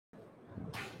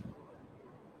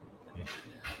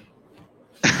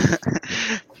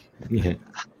Yeah.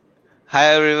 Hi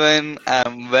everyone,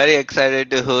 I'm very excited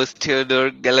to host Theodore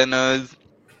Galanos,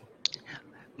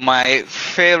 my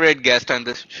favorite guest on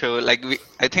this show.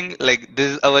 I think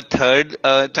this is our third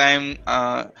time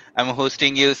I'm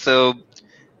hosting you. So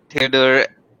Theodore,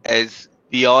 as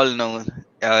we all know,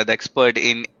 the expert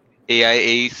in AI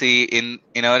AEC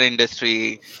in our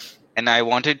industry, and I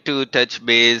wanted to touch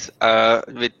base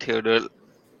with Theodore.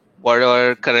 What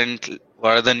are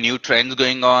the new trends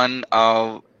going on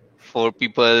for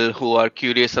people who are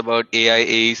curious about AI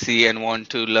AEC and want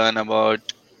to learn about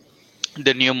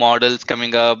the new models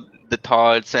coming up, the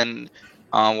thoughts, and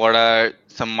what are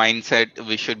some mindset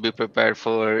we should be prepared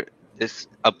for this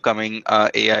upcoming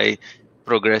AI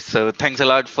progress. So thanks a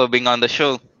lot for being on the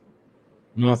show.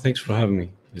 No, thanks for having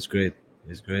me. It's great.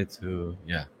 It's great to,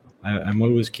 yeah. I'm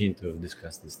always keen to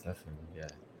discuss this stuff, and yeah,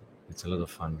 it's a lot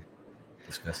of fun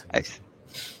discussing I, this s- stuff.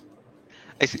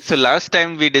 I see. So last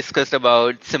time we discussed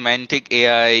about semantic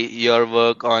AI, your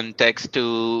work on text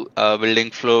to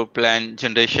building floor plan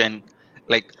generation.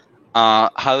 Like,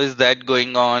 how is that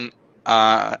going on?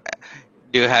 Uh,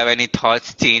 Do you have any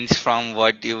thoughts changed from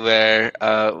what you were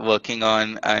working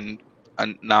on, and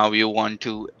now you want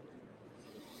to?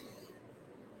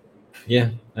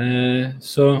 Yeah.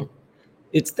 So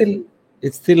it's still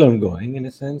it's still ongoing in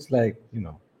a sense. I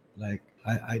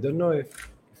don't know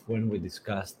if when we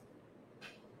discussed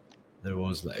there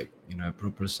was a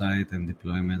proper site and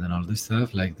deployment and all this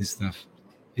stuff. Like this stuff,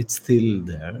 it's still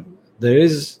there. There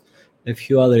is a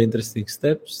few other interesting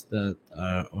steps that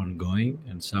are ongoing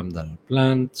and some that are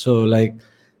planned. So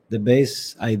the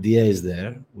base idea is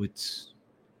there, which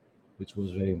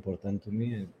was very important to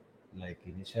me. Like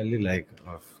initially, like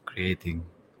of creating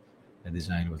a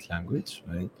design with language,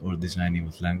 right, or designing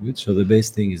with language. So the base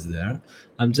thing is there.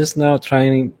 I'm just now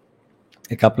trying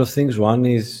a couple of things. One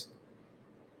is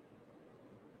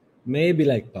maybe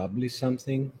like publish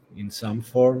something in some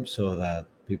form so that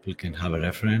people can have a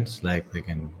reference, like they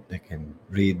can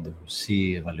read or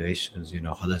see evaluations,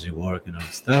 how does it work and all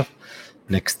that stuff,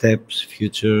 next steps,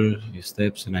 future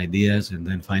steps and ideas, and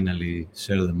then finally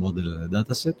share the model and the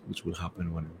data set, which will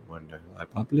happen when I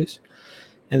publish.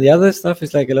 And the other stuff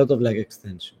is like a lot of like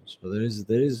extensions. So there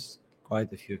is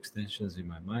quite a few extensions in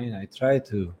my mind. I try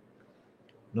to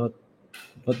not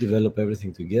not develop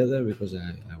everything together because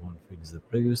I want to finish the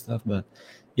previous stuff. But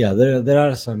yeah, there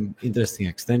are some interesting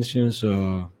extensions.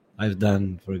 So I've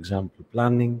done, for example,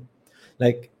 planning.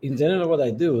 Like in general, what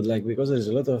I do, like because there's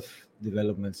a lot of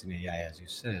developments in AI, as you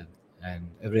said, and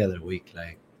every other week,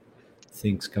 like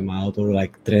things come out or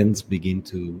like trends begin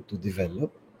to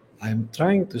develop. I'm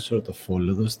trying to sort of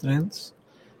follow those trends.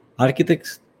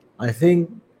 Architects, I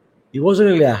think it wasn't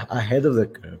really ahead of the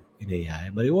curve in AI,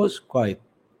 but it was quite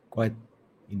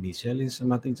initial in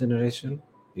semantic generation.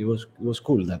 It was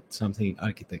cool that something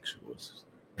architecture was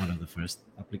one of the first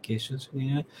applications in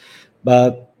AI.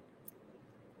 But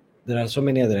there are so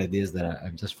many other ideas that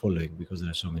I'm just following because there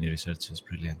are so many researchers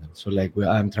brilliant. And so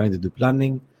I'm trying to do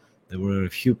planning. There were a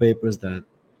few papers that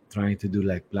trying to do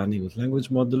like planning with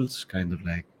language models, kind of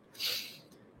like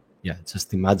yeah,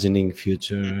 just imagining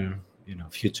future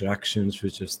actions,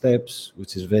 future steps,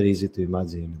 which is very easy to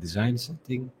imagine in a design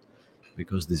setting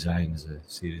because design is a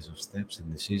series of steps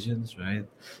and decisions, right?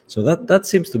 So that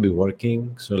seems to be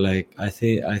working. So I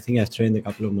think I've trained a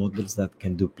couple of models that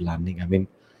can do planning. I mean,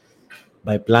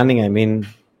 by planning I mean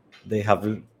they have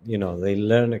they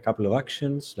learn a couple of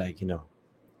actions like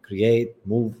create,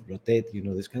 move, rotate,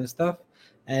 this kind of stuff,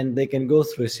 and they can go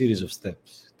through a series of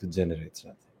steps to generate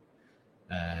something.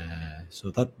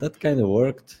 So that kind of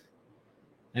worked,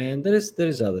 and there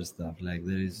is other stuff like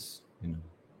there is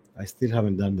I still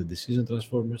haven't done the decision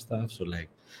transformer stuff. So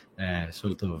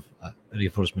sort of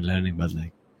reinforcement learning, but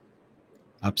like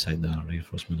upside down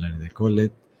reinforcement learning they call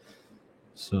it.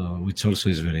 So which also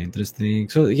is very interesting.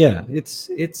 So yeah,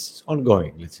 it's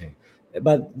ongoing, let's say.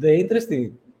 But the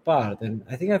interesting part, and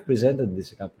I think I've presented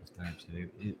this a couple of times.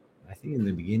 I think in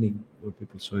the beginning where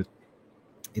people saw it,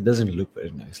 it doesn't look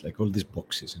very nice, like all these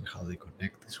boxes and how they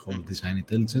connect this whole design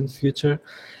intelligence future.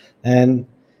 And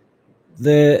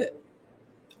the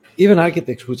even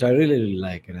architects, which I really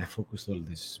like and I focused all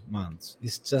these months,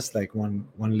 it's just like one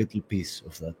little piece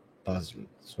of that puzzle.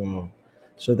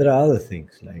 So there are other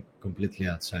things like completely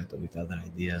outside of it, other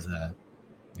ideas that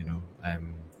you know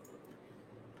i'm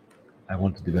I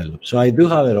want to develop. So I do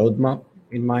have a roadmap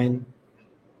in mind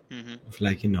Mm-hmm. of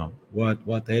like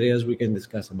what areas we can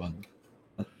discuss about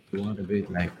what we want a bit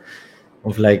like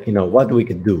of like what we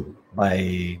could do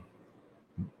by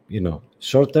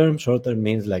short term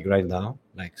means like right now,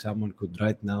 like someone could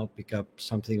right now pick up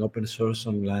something open source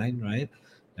online, right?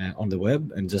 on the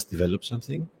web and just develop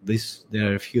something.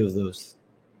 There are a few of those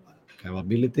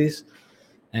capabilities.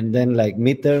 And then like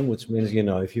midterm, which means,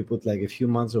 if you put like a few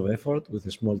months of effort with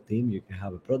a small team, you can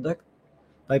have a product.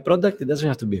 By product, it doesn't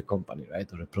have to be a company, right?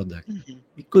 Or a product. Mhm.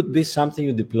 It could be something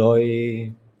you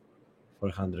deploy for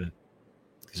 100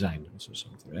 designers or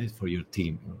something, right? For your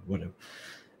team or whatever.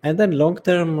 And then long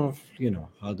term of,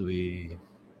 how do we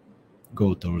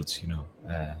go towards,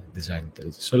 design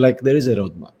intelligence. So like there is a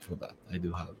roadmap for that.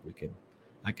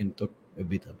 I can talk a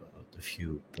bit about a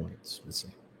few points, let's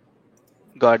say.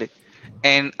 Got it.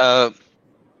 And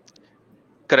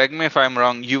correct me if I'm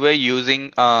wrong, you were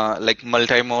using like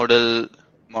multimodal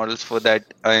models for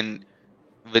that, and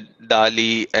with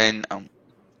DALI and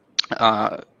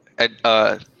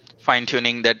uh, fine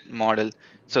tuning that model.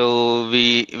 So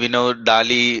we know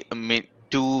DALI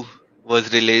 2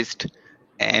 was released,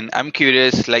 and I'm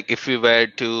curious, like if we were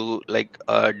to like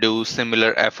do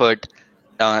similar effort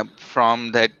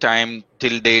from that time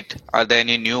till date, are there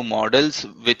any new models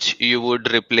which you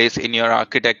would replace in your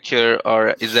architecture, or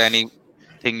is there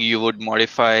anything you would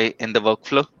modify in the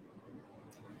workflow?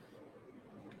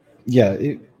 Yeah,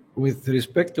 with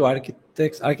respect to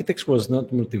architects was not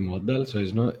multimodal, so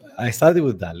it's not. I started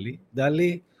with DALI.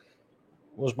 DALI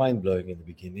was mind blowing in the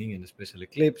beginning, and especially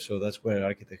Eclipse. So that's where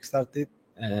architects started.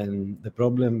 And the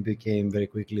problem became very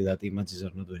quickly that images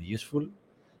are not very useful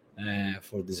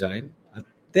for design.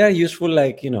 They are useful,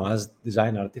 like as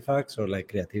design artifacts or like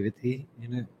creativity,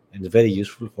 and very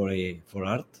useful for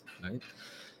art, right?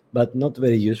 But not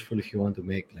very useful if you want to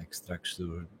make like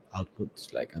structured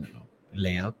outputs, like I don't know, a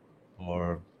layout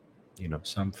or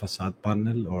some facade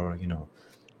panel or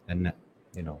an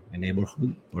a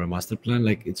neighborhood or a master plan.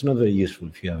 Like it's not very useful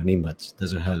if you have an image. It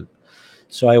doesn't help.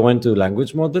 So I went to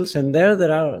language models, and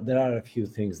there are a few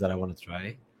things that I want to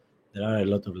try. There are a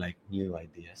lot of like new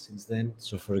ideas since then.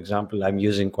 So for example, I'm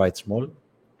using quite small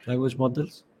language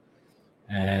models.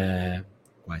 Uh,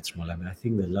 Quite small. I mean, I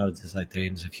think the largest I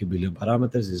trained is a few billion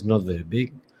parameters. It's not very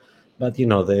big, but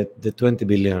the 20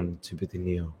 billion GPT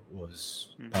Neo was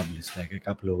Mm. published like a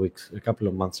couple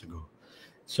of months ago.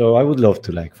 So I would love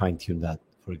to like fine tune that,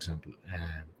 for example,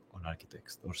 on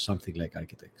Architects or something like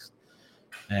Architects.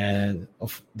 And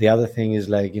of the other thing is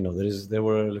like there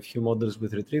were a few models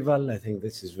with retrieval. I think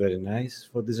this is very nice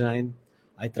for design.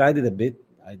 I tried it a bit.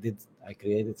 I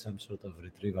created some sort of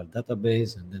retrieval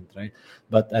database and then tried,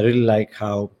 but I really like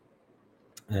how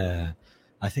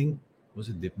I think was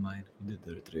it DeepMind who did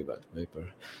the retrieval paper.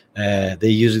 They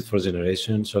use it for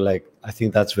generation, so like I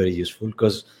think that's very useful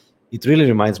because it really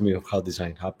reminds me of how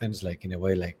design happens. Like in a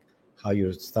way, like how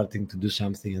you're starting to do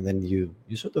something and then you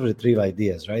sort of retrieve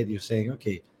ideas, right? You're saying,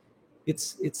 okay,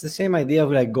 it's the same idea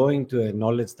of like going to a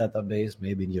knowledge database,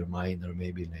 maybe in your mind or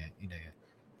maybe in a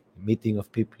meeting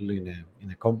of people in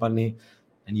a company,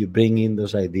 and you bring in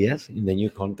those ideas in the new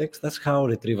context. That's how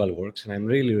retrieval works, and I'm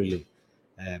really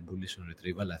bullish on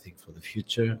retrieval. I think for the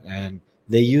future, and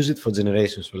they use it for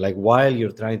generations. So like while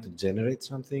you're trying to generate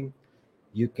something,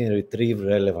 you can retrieve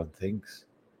relevant things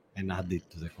and add it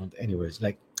to the content. Anyways,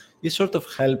 like it sort of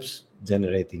helps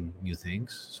generating new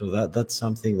things. So that's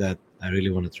something that I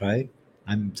really want to try.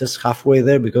 I'm just halfway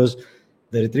there because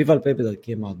the retrieval paper that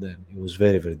came out then, it was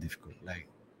very difficult. Like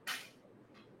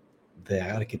the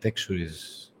architecture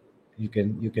is, you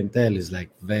can tell is like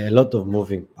a lot of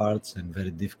moving parts and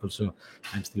very difficult. So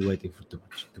I'm still waiting for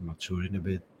to mature in a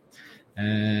bit.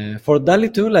 For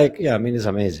DALI 2, like yeah, I mean it's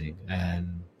amazing,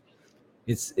 and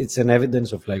it's an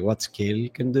evidence of like what scale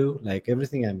can do. Like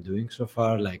everything I'm doing so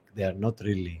far, like they are not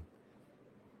really,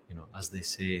 as they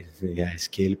say, yeah,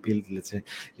 scale built. Let's say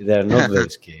they are not very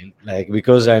scaled. Like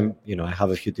because I have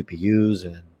a few TPUs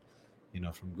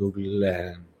and from Google,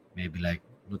 and maybe like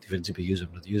not even GPUs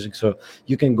I'm not using. So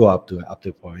you can go up to a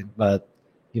point, but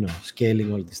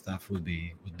scaling all this stuff would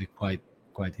be quite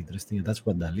interesting. And that's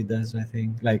what DALI does, I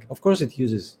think. Like of course it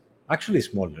uses actually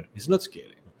smaller. It's not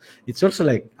scaling. It's also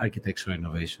like architectural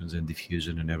innovations and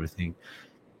diffusion and everything.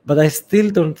 But I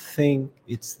still don't think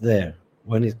it's there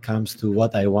when it comes to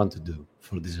what I want to do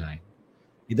for design.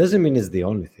 It doesn't mean it's the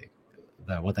only thing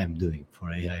that what I'm doing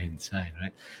for AI in design,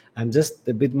 right? I'm just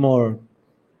a bit more,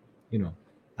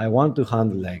 I want to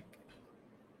handle like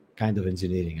kind of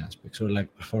engineering aspects or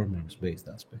like performance based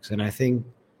aspects. And I think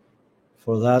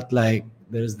for that, like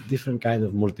there's different kind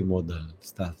of multimodal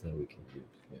stuff that we can use.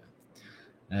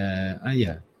 Yeah. And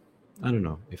yeah, I don't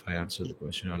know if I answered the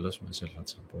question. I lost myself at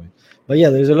some point. But yeah,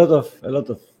 there's a lot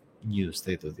of new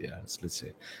state of the arts, let's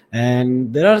say.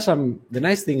 And there are some. The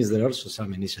nice thing is there are also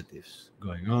some initiatives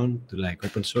going on to like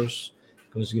open source,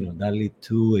 because DALI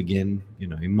 2 again,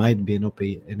 it might be an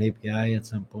API at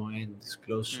some point. It's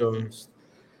closed Mhm. source.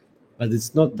 but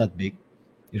it's not that big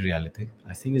in reality.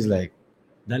 I think it's like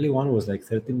DALL-E 1 was like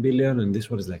 13 billion, and this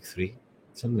one is like 3,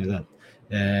 something like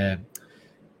that.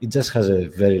 It just has a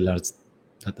very large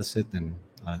data set, and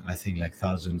I think like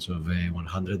thousands of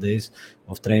 100 days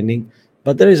of training.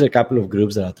 But there is a couple of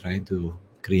groups that are trying to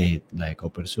create like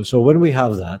open source. So when we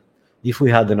have that, if we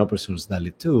had an open source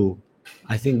DALL-E 2,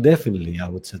 I think definitely I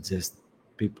would suggest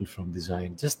people from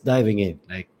design just diving in,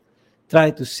 like try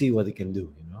to see what it can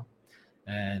do,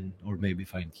 and or maybe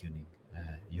fine tuning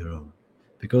your own,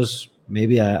 because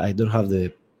maybe I don't have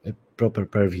the a proper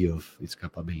purview of its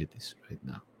capabilities right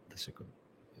now. The second.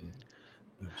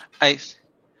 I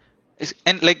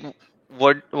and like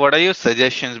what are your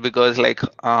suggestions? Because like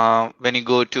when you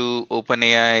go to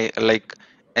OpenAI, like,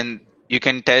 and you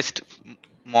can test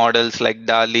models like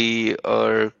DALL-E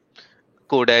or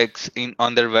Codex in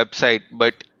on their website,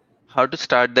 but how to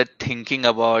start that thinking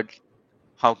about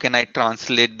how can I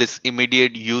translate this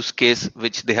immediate use case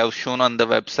which they have shown on the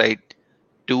website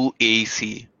to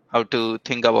AEC? How to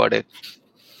think about it?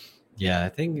 Yeah, I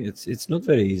think it's not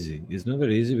very easy. It's not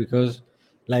very easy because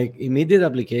like immediate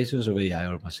applications of AI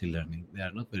or machine learning, they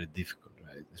are not very difficult,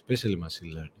 right? Especially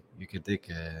machine learning. You can take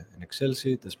an Excel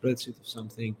sheet, a spreadsheet of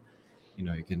something,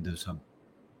 you can do some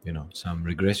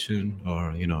regression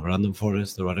or random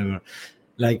forest or whatever.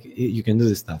 Like you can do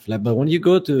this stuff. Like, but when you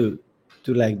go to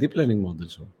like deep learning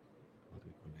models or what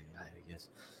we call AI, I guess,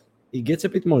 it gets a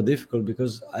bit more difficult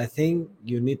because I think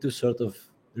you need to sort of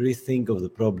rethink of the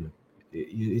problem.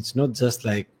 It's not just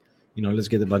like let's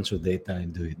get a bunch of data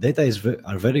and do it. Data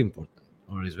are very important,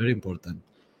 or is very important,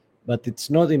 but it's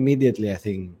not immediately, I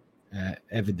think,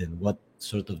 evident what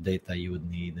sort of data you would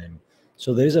need, and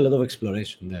so there is a lot of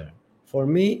exploration there. For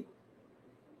me,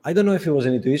 I don't know if it was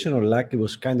an intuition or luck. It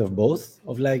was kind of both.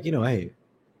 Of like, hey,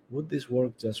 would this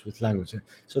work just with language?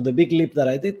 So the big leap that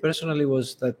I did personally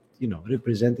was that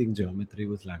representing geometry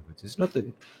with language. It's not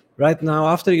right now.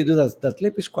 After you do that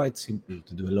leap is quite simple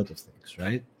to do a lot of things,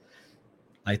 right?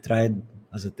 I tried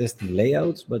as a test in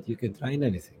layouts, but you can try in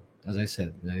anything. As I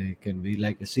said, it can be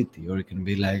like a city, or it can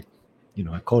be like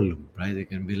a column, right? It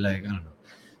can be like, I don't know,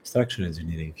 structural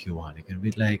engineering if you want. It can be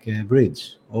like a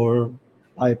bridge or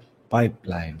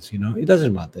pipelines. It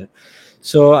doesn't matter.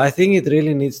 So I think it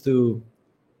really needs to.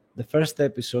 The first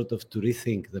step is sort of to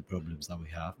rethink the problems that we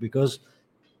have, because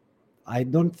I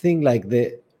don't think like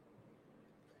there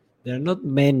are not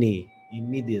many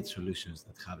immediate solutions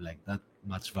that have like that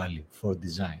much value for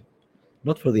design.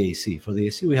 Not for the AC. For the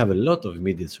AC, we have a lot of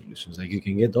immediate solutions. Like you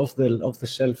can get off the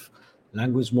shelf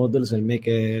language models and make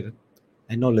a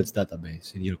knowledge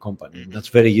database in your company. And that's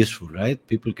very useful, right?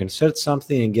 People can search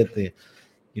something and get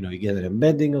you get an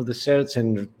embedding of the search,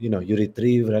 and you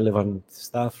retrieve relevant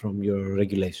stuff from your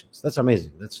regulations. That's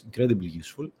amazing. That's incredibly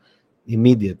useful.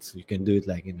 Immediate. You can do it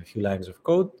like in a few lines of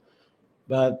code,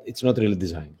 but it's not really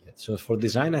designed yet. So for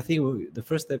design, I think the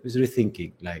first step is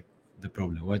rethinking like the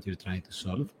problem, what you're trying to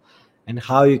solve, and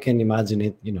how you can imagine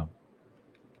it,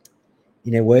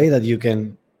 in a way that you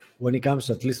can, when it comes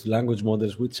at least to language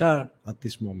models, which are at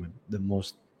this moment the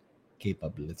most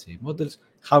capable, let's say, models,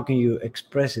 how can you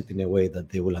express it in a way that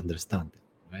they will understand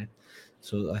it, right?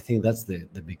 So I think that's the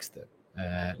big step.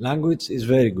 Language is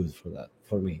very good for that,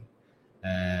 for me,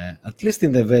 at least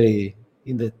in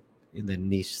the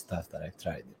niche stuff that I've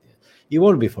tried it. Yeah. It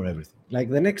won't be for everything. Like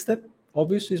the next step,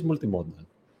 obviously, is multimodal,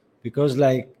 because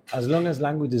like as long as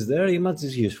language is there, image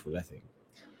is useful. I think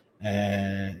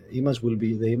the image will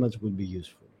be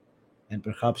useful, and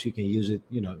perhaps you can use it.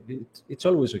 It's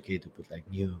always okay to put like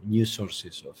new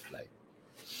sources of like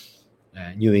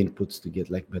new inputs to get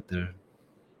like better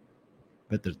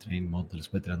trained models,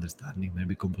 better understanding,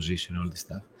 maybe composition, all this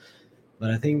stuff.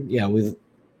 But I think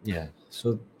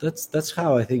so that's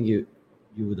how I think you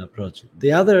would approach it.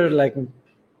 The other like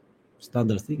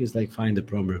standard thing is like find the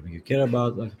problem you care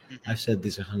about. Like, I've said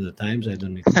this 100 times. I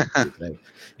don't need to repeat it. Like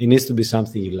it needs to be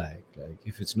something you like. Like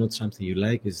if it's not something you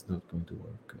like, it's not going to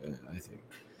work. I think.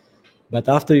 But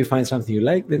after you find something you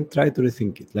like, then try to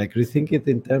rethink it. Like rethink it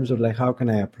in terms of like how can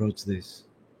I approach this?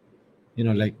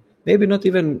 Like maybe not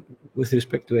even with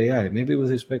respect to AI. Maybe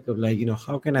with respect of like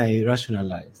how can I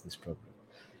rationalize this problem?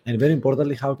 And very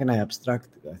importantly, how can I abstract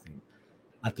it? I think,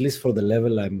 at least for the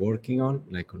level I'm working on,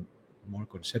 like on more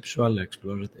conceptual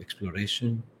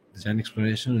exploration, design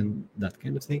exploration, and that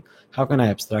kind of thing. How can I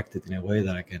abstract it in a way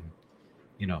that I can,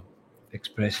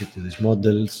 express it to these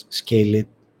models, scale it,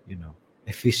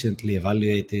 efficiently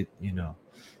evaluate it,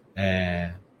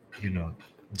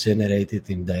 generate it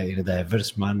in a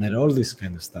diverse manner, all this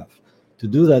kind of stuff. To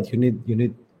do that, you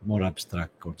need more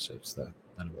abstract concepts than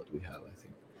what we have, I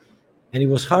think. And it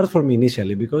was hard for me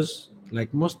initially because,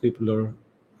 like most people, or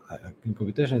in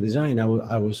computational design,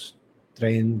 I was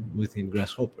trained within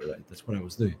Grasshopper, right? That's what I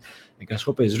was doing. And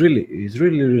Grasshopper is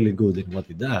really good in what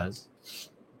it does.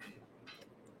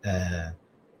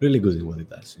 Really good in what it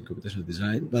does in computational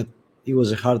design, but it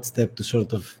was a hard step to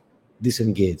sort of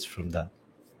disengage from that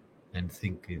and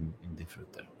think in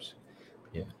different terms.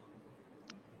 Yeah.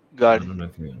 I Got it. don't know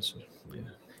if you answer.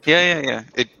 Yeah. Yeah.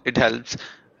 It helps.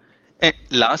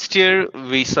 Last year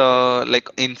we saw like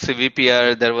in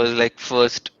CVPR there was like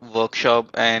first workshop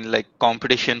and like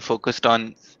competition focused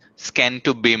on scan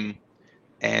to BIM,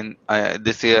 and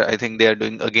this year I think they are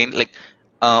doing again. Like,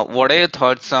 what are your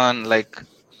thoughts on like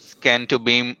scan to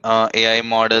BIM AI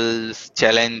models,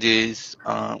 challenges?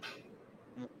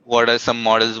 What are some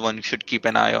models one should keep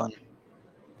an eye on?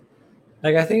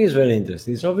 Like, I think it's very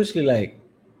interesting. It's obviously like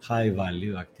high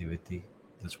value activity.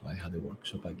 That's why I had a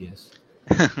workshop, I guess.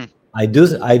 I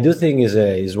do think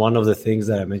is one of the things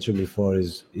that I mentioned before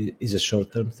is a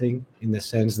short term thing, in the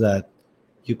sense that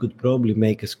you could probably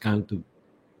make a scan to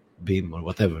BIM or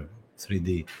whatever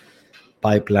 3D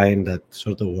pipeline that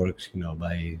sort of works,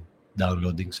 by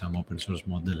downloading some open source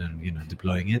model and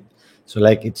deploying it. So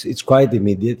like it's quite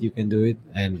immediate. You can do it,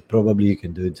 and probably you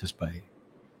can do it just by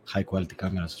high quality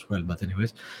cameras as well. But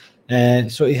anyways,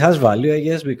 so it has value, I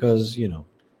guess, because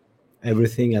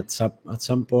everything at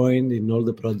some point in all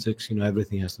the projects,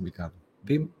 everything has to become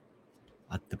BIM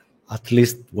at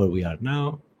least where we are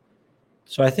now.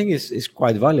 So I think it's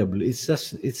quite valuable.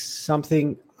 It's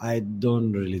something I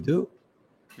don't really do.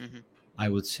 Mhm. I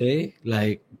would say,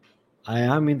 like, I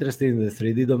am interested in the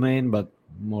 3D domain, but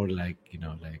more like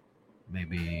like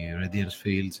maybe radiance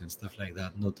fields and stuff like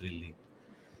that. Not really.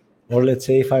 Or let's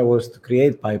say if I was to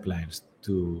create pipelines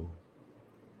to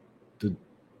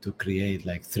to create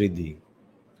like 3D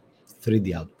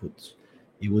outputs.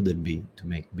 It wouldn't be to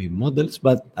make BIM models,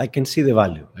 but I can see the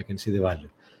value.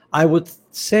 I would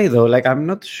say though, like I'm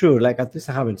not sure, like at least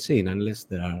I haven't seen, unless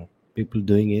there are people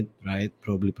doing it, right?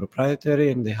 Probably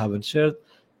proprietary and they haven't shared.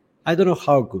 I don't know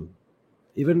how good.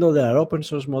 Even though there are open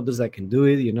source models that can do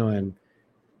it, and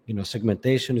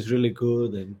segmentation is really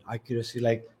good and accuracy,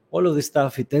 like all of this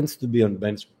stuff, it tends to be on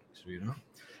benchmarks.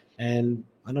 And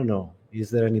I don't know, is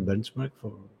there any benchmark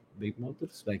for big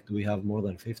models? Like, do we have more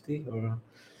than 50, or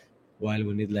while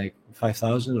we need like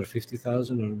 5,000 or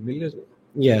 50,000 or millions?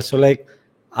 Yeah, so like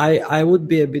I would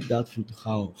be a bit doubtful to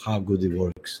how good it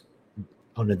works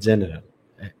on a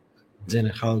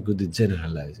how good it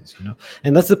generalizes,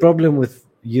 and that's the problem with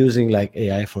using like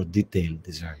AI for detailed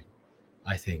design.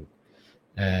 I think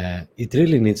it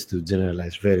really needs to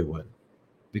generalize very well,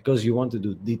 because you want to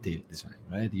do detailed design,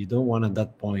 right? You don't want at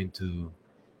that point to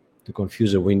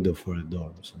confuse a window for a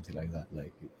door or something like that.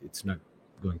 Like it's not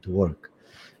going to work.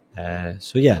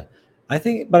 So yeah, I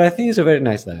think it's a very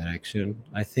nice direction.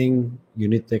 I think you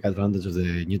need to take advantage of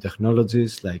the new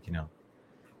technologies, like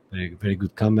very very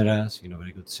good cameras,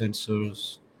 very good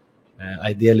sensors.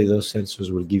 Ideally, those sensors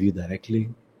will give you directly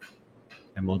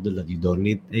a model that you don't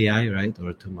need AI, right,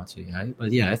 or too much AI.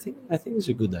 But yeah, I think it's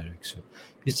a good direction.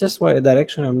 It's just why a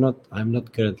direction I'm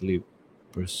not currently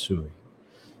pursuing,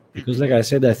 because like I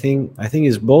said, I think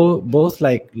it's both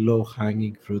like low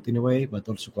hanging fruit in a way, but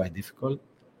also quite difficult.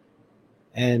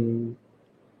 And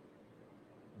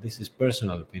this is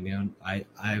personal opinion.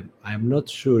 I'm not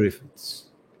sure if it's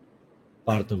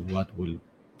part of what will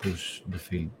push the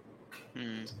field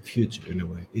Hmm. to the future. In a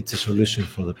way, it's a solution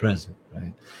for the present,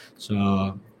 right?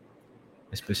 So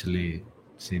especially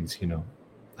since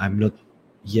I'm not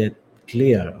yet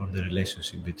clear on the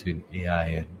relationship between AI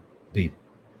and BIM.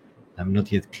 I'm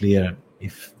not yet clear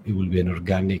if it will be an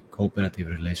organic cooperative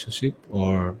relationship,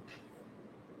 or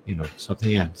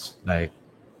something else, like,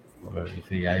 or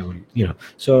if AI will,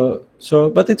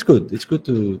 but it's good. It's good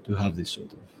to have this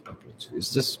sort of approach.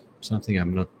 It's just something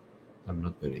I'm not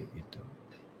very into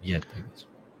yet, I guess.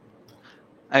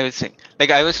 I was saying,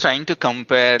 like I was trying to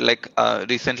compare, like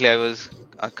recently I was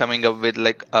coming up with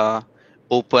like a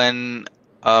open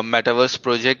metaverse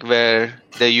project where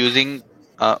they're using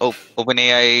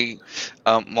OpenAI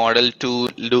model to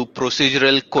do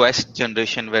procedural quest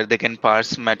generation, where they can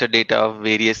parse metadata of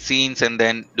various scenes and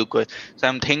then do quest. So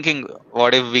I'm thinking,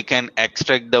 what if we can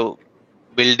extract the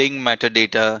building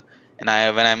metadata, and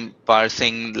when I'm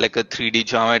parsing like a 3D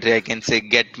geometry, I can say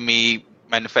get me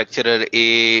manufacturer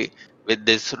A with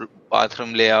this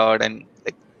bathroom layout, and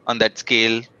like on that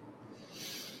scale.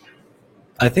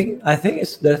 I think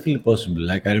it's definitely possible.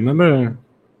 Like I remember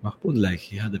Mahmoud, like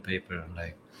he had a paper on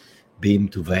like beam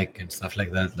to vec and stuff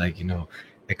like that, like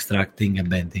extracting data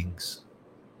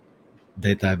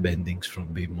bendings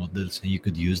from beam models, and you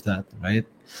could use that, right?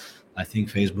 I think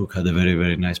Facebook had a very,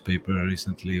 very nice paper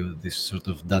recently with this sort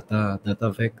of data to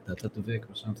vec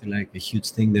or something, like a huge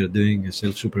thing they're doing, a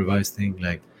self-supervised thing,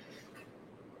 like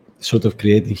sort of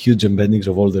creating huge embeddings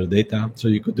of all their data. So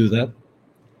you could do that.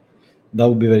 That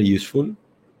would be very useful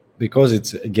because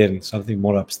it's, again, something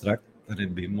more abstract than a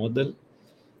BIM model.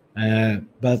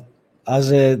 But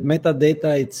as a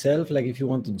metadata itself, like if you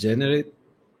want to generate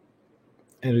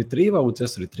and retrieve, I would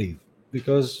just retrieve,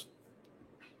 because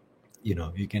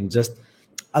you can just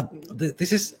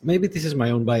this is my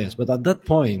own bias, but at that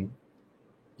point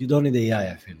you don't need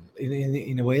AI. I feel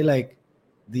in a way, like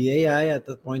the AI at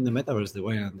that point in the metaverse, the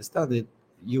way I understand it,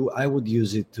 I would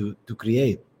use it to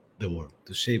create the world,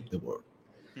 to shape the world.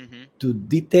 Mm-hmm. To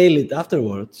detail it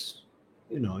afterwards,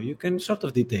 you can sort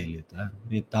of detail it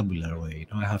in a tabular way.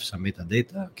 I have some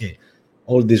metadata. Okay,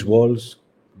 all these walls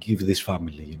give this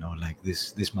family, like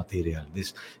this material,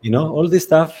 this, all this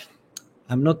stuff.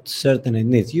 I'm not certain it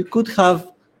needs. You could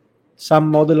have some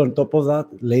model on top of that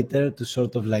later to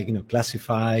sort of like,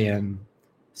 classify and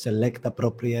select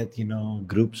appropriate,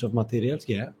 groups of materials.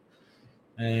 Yeah.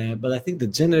 But I think the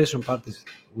generation part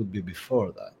would be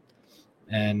before that,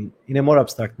 and in a more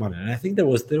abstract manner. And I think there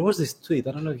was this tweet,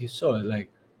 I don't know if you saw it, like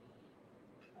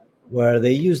where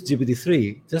they used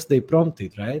GPT-3, just they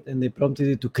prompted, right? And they prompted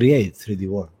it to create 3D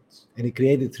worlds. And it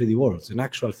created 3D worlds, an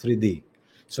actual 3D.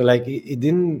 So like it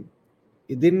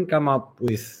didn't come up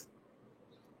with,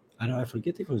 I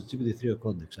forget if it was GPT-3 or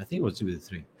Codex. I think it was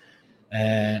GPT-3.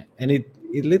 And it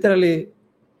literally,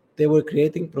 they were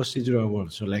creating procedural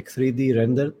worlds. So like 3D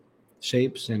rendered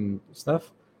shapes and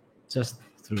stuff, just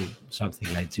through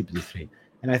something like GPT-3.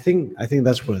 And I think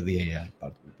that's where the AI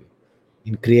part will be,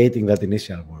 in creating that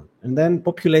initial world. And then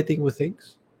populating with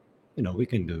things. We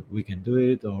can do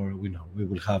it, or we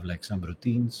will have like some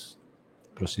routines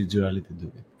procedurally to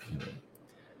do it.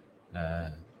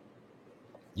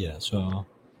 Yeah, so,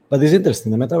 but it's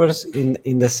interesting, the metaverse,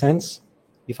 in the sense,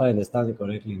 if I understand it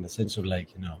correctly, in the sense of like,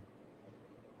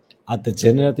 at the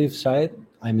generative side,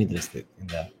 I'm interested in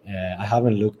that. I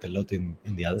haven't looked a lot in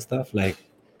the other stuff. Like,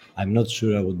 I'm not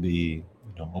sure I would be,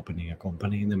 opening a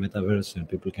company in the metaverse and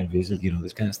people can visit,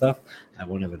 this kind of stuff. I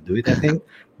won't ever do it, I think.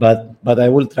 But I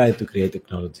will try to create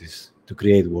technologies to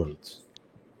create worlds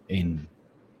in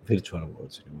virtual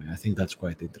worlds in a way. I think that's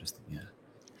quite interesting. Yeah.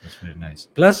 That's very nice.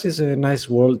 Plus, it's a nice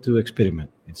world to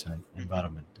experiment inside,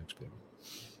 environment to experiment.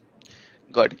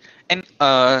 Got it. And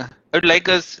I'd like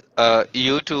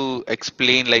you to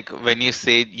explain, like when you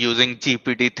say using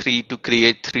GPT-3 to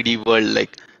create 3D world,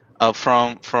 like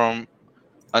from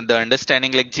the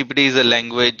understanding, like GPT is a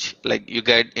language, like you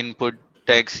get input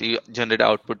text, you generate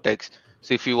output text.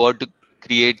 So if you want to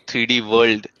create 3D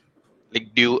world,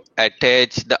 like do you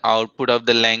attach the output of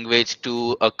the language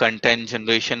to a content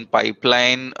generation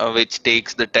pipeline, which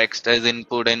takes the text as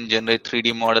input and generate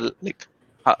 3D model? Like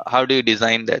how do you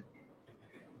design that?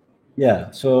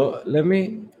 Yeah. So let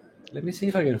me see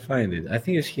if I can find it. I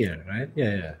think it's here, right?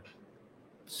 Yeah, yeah.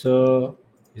 So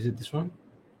is it this one?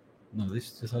 No, this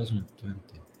is 2020.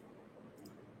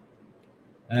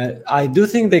 I do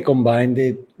think they combined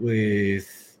it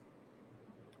with.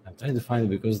 I'm trying to find it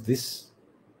because this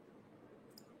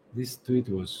tweet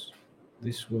was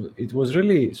it was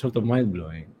really sort of mind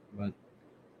blowing, but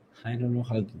I don't know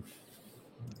how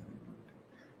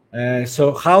to.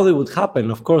 So how it would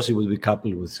happen? Of course, it would be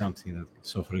coupled with something that.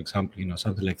 So, for example,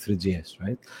 something like Three.js,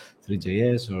 right?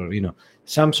 Three.js, or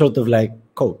some sort of like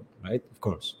code, right? Of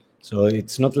course. So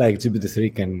it's not like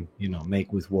GPT-3 can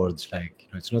make with words, like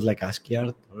it's not like ASCII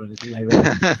art or anything like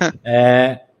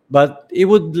that. But it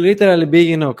would literally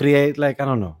be create, like, I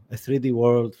don't know, a 3D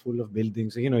world full of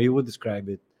buildings. You would describe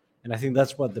it, and I think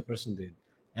that's what the person did.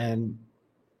 And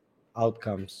out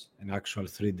comes an actual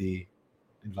 3D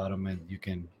environment you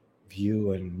can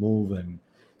view and move, and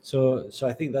so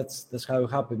I think that's how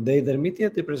it happened. The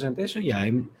immediate representation, yeah,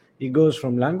 it goes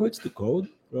from language to code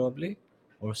probably,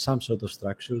 or some sort of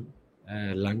structured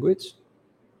language,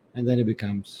 and then it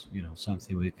becomes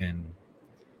something we can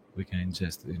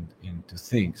ingest into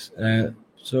things.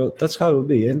 So that's how it will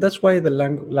be, and that's why the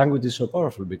language is so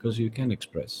powerful, because you can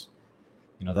express.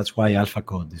 That's why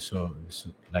AlphaCode is so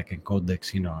like, and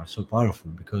Codex, are so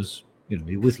powerful, because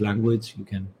with language you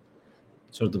can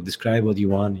sort of describe what you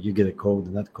want. You get a code,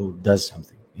 and that code does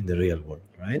something in the real world,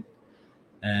 right?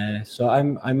 So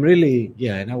I'm really,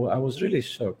 yeah, and I was really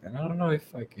shocked, and I don't know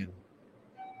if I can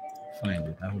find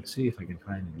it. I will see if I can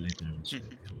find it later. It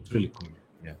was really cool.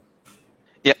 Yeah.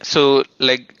 Yeah. So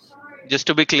like, just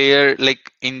to be clear,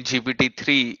 like in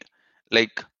GPT-3,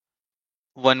 like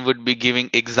one would be giving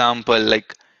example,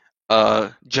 like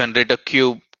generate a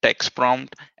cube text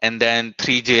prompt, and then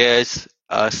Three.js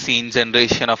a scene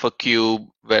generation of a cube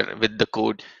where with the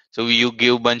code. So you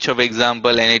give bunch of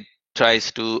example and it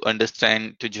tries to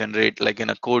understand to generate like in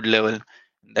a code level.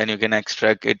 Then you can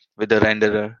extract it with a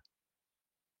renderer.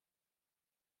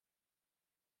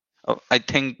 Oh, I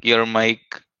think your mic.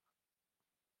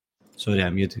 Sorry, I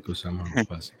muted because someone was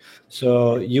passing.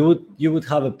 So you would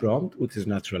have a prompt, which is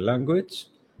natural language,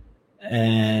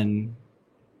 and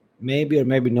maybe or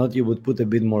maybe not, you would put a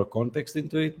bit more context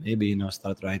into it. Maybe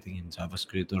start writing in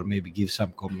JavaScript, or maybe give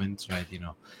some comments, right?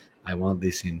 I want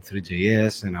this in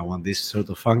 3JS, and I want this sort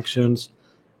of functions,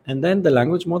 and then the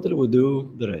language model would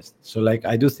do the rest. So like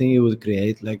I do think it would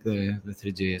create like the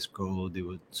 3JS code. It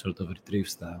would sort of retrieve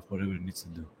stuff, whatever it needs to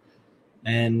do,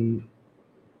 and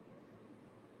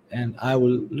I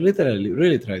will literally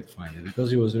really try to find it,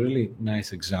 because it was a really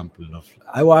nice example of.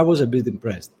 I was a bit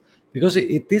impressed, because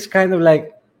it is kind of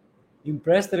like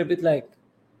impressed and a bit like,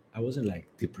 I wasn't like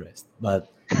depressed,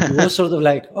 but it was sort of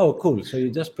like, oh, cool. So you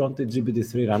just prompted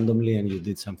GPT-3 randomly and you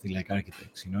did something like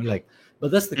architects, like.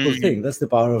 But that's the cool thing. That's the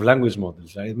power of language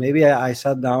models, right? Maybe I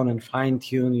sat down and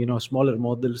fine-tune, smaller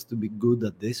models to be good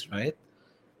at this, right?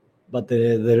 But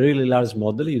the really large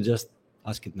model, you just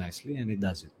ask it nicely and it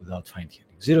does it without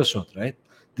fine-tuning. Zero shot, right?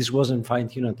 This wasn't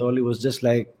fine-tuned at all. It was just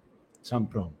like some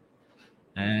prompt.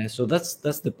 So that's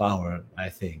the power, I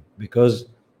think, because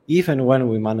if and when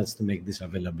we manage to make this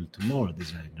available to more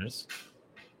designers,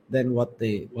 then what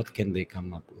can they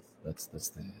come up with? That's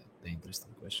the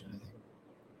interesting question, I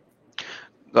think.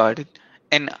 Got it.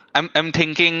 And I'm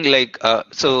thinking like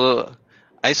so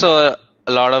I saw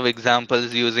a lot of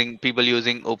examples using people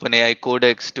using OpenAI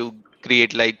Codex to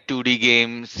create like 2D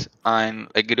games, and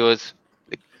like it was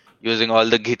like using all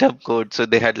the GitHub code. So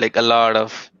they had like a lot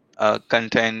of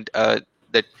content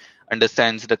that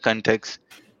understands the context.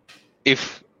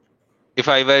 If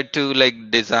I were to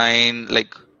like design,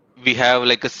 like we have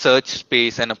like a search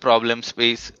space and a problem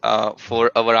space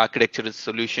for our architectural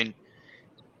solution,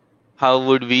 how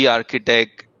would we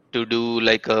architect to do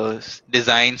like a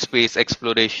design space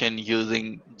exploration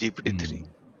using GPT-3?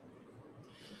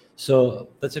 So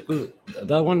that's a cool.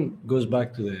 That one goes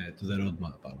back to the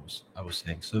roadmap I was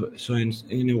saying. So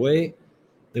in a way,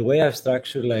 the way I've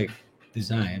structured like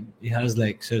design, it has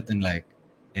like certain like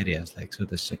areas, like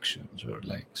certain sections, or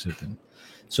like certain.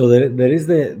 So there is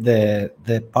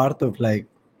the part of like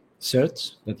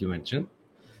search that you mentioned.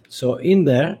 So in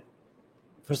there,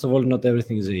 first of all, not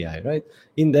everything is AI, right?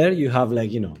 In there, you have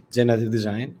like generative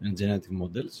design and generative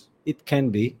models. It can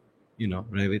be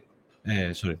Revit,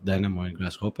 Dynamo and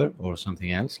Grasshopper, or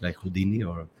something else like Houdini,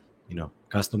 or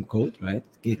custom code, right?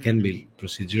 It can be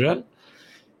procedural.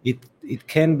 It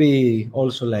can be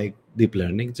also like deep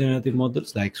learning generative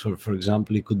models, like for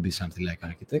example, it could be something like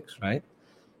architects, right?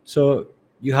 So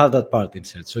you have that part in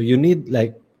search. So you need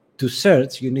like to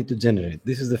search, you need to generate.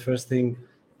 This is the first thing,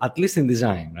 at least in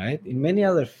design, right? In many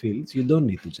other fields, you don't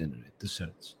need to generate to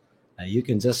search. You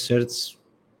can just search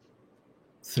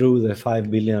through the 5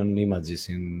 billion images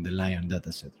in the Lion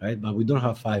dataset, right? But we don't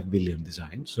have 5 billion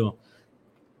designs. So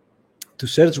to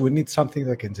search, we need something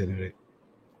that can generate.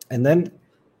 And then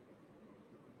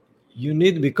you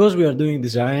need, because we are doing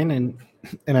design, and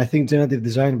I think generative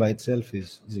design by itself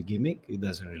is a gimmick. It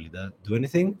doesn't really do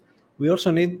anything. We also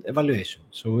need evaluation.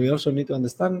 So we also need to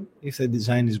understand if the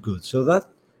design is good. So that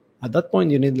at that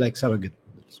point you need like surrogate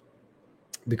models,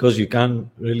 because you can't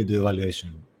really do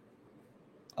evaluation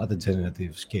at a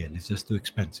generative scale. It's just too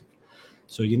expensive.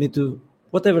 So you need to,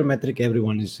 whatever metric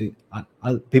everyone is,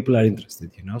 people are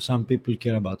interested. Some people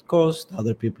care about cost,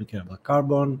 other people care about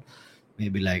carbon,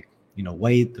 maybe like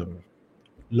weight or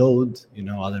load,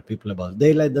 other people about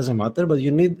daylight, doesn't matter, but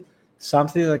you need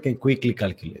something that can quickly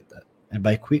calculate that. And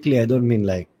by quickly, I don't mean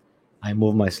like I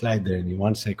move my slider and in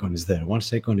 1 second is there. 1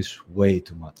 second is way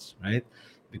too much, right?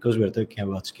 Because we're talking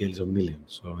about scales of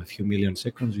millions. So a few million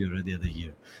seconds, you're already at a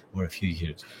year or a few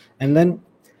years. And then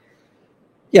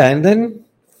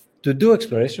to do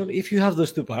exploration, if you have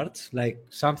those two parts, like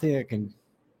something that can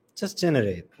just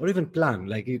generate or even plan,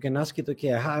 like you can ask it,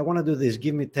 okay, I want to do this,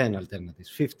 give me 10 alternatives,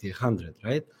 50, 100,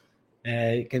 right?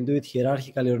 You can do it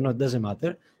hierarchically or not, doesn't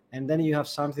matter. And then you have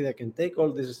something that can take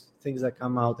all these things that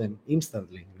come out and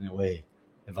instantly, in a way,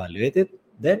 evaluate it.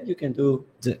 Then you can do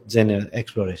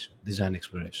exploration, design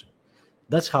exploration.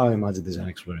 That's how I imagine design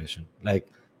exploration. Like,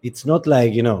 it's not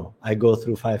like, I go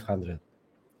through 500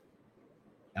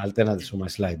 alternatives for my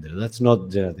slider. That's not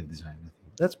generative design.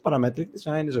 That's parametric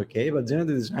design is okay, but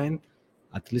generative design,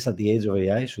 at least at the age of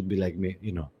AI, should be like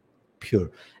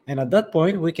pure. And at that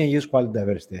point, we can use quality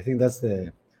diversity. I think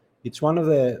it's one of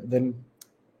the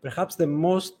perhaps the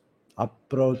most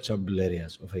approachable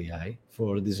areas of AI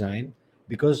for design,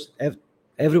 because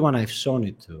everyone I've shown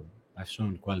it to, I've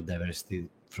shown quality diversity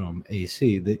from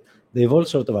AC, they've all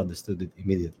sort of understood it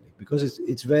immediately because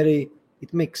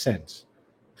it makes sense.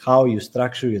 How you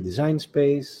structure your design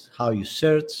space, how you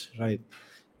search, right?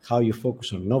 How you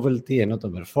focus on novelty and not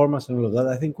on performance and all of that.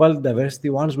 I think quality diversity,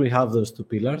 once we have those two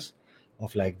pillars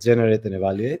of like generate and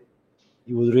evaluate,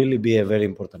 it would really be a very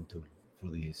important tool for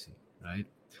the AC, right?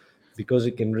 Because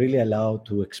it can really allow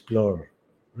to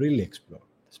really explore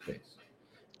the space.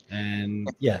 And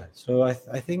yeah, so I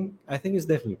think it's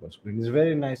definitely possible. And it's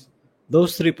very nice.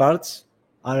 Those three parts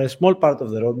are a small part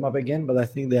of the roadmap again, but I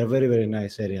think they are very, very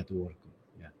nice area to work on.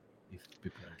 Yeah, if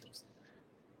people are interested.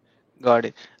 Got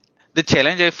it. The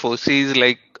challenge I foresee is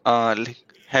like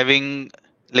having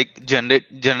like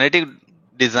generative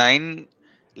design,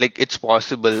 like it's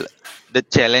possible. The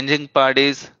challenging part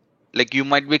is like you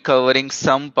might be covering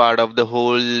some part of the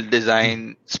whole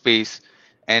design space,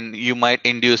 and you might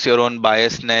induce your own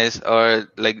biasness or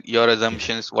like your Yeah,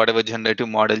 assumptions, whatever generative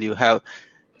model you have,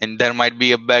 and there might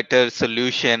be a better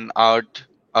solution out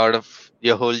of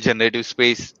your whole generative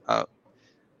space.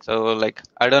 So like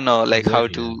I don't know like how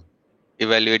exactly. Yeah. to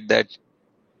evaluate that.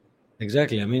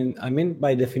 Exactly. I mean,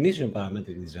 by definition,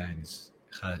 parametric design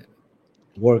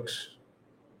works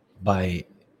by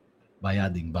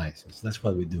adding biases. That's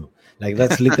what we do. Like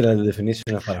that's literally the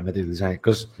definition of parametric design.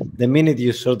 Because the minute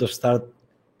you sort of start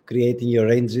creating your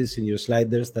ranges in your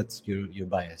sliders, that's your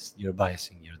bias. You're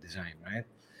biasing your design, right?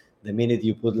 The minute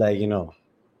you put like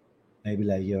maybe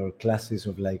like your classes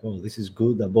of like, oh, this is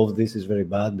good, above this is very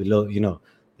bad, below,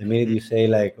 the minute you say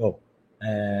like, oh,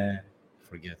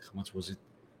 forget how much was it,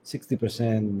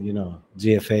 60%,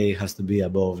 GFA has to be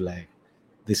above like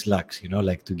this lux,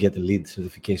 like to get a lead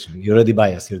certification. You already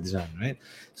biased your design, right?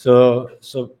 So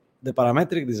the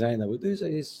parametric design that we do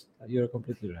is you're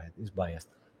completely right, is biased.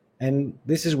 And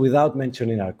this is without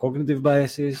mentioning our cognitive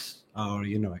biases, our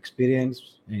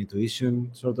experience and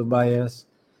intuition sort of bias,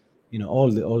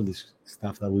 all this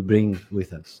stuff that we bring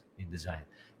with us in design.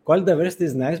 Quality diversity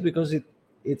is nice because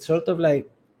it sort of like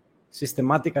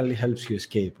systematically helps you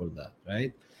escape all that,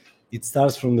 right? It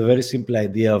starts from the very simple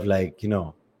idea of like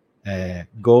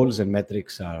goals and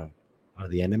metrics are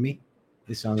the enemy.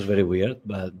 This sounds very weird,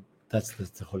 but that's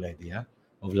the whole idea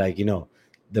of like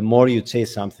the more you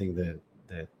chase something, the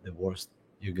worse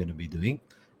you're going to be doing.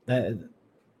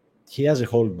 He has a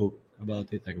whole book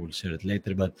about it. I will share it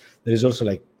later. But there is also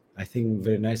like I think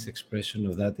very nice expression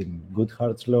of that in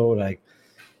Goodhart's law. Like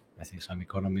I think some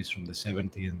economists from the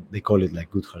 70s, and they call it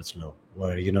like Goodhart's law,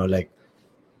 where like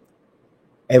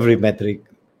every metric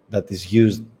that is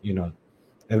used,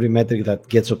 every metric that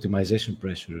gets optimization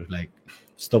pressure, like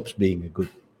stops being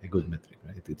a good metric,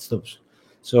 right? It stops.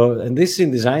 So, and this in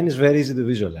design is very easy to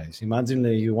visualize. Imagine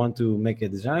that you want to make a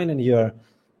design and you're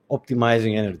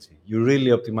optimizing energy. You really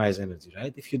optimize energy,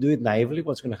 right? If you do it naively,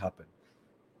 what's going to happen?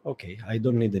 Okay, I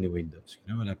don't need any windows,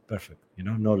 like perfect,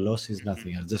 no losses,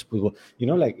 nothing. I'll just put,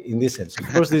 like in this sense. Of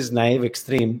course, this is naive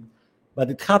extreme, but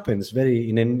it happens very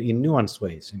in nuanced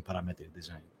ways in parametric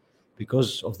design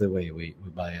because of the way we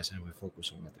bias and we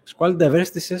focus on metrics. Quality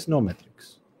diversity says no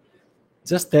metrics.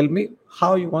 Just tell me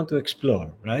how you want to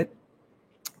explore, right?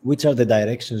 Which are the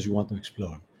directions you want to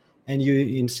explore, and you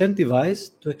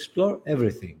incentivize to explore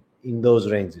everything in those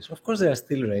ranges. Of course, there are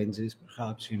still ranges,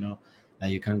 perhaps that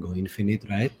you can go infinite,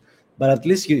 right? But at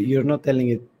least you're not telling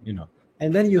it,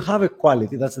 and then you have a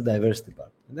quality, that's the diversity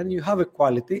part, and then you have a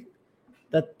quality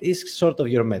that is sort of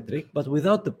your metric, but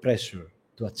without the pressure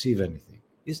to achieve anything.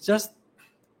 It's just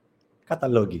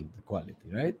cataloging the quality,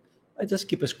 right? I just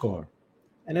keep a score,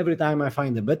 and every time I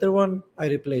find a better one, I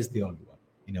replace the old one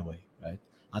in a way, right?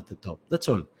 At the top. That's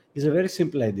all. It's a very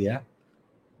simple idea,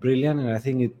 brilliant, and I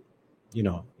think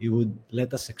it would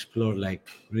let us explore like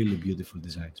really beautiful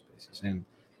design spaces. And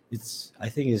I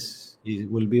think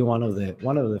it will be one of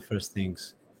the first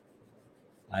things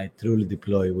I truly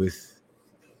deploy with.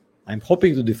 I'm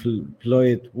hoping to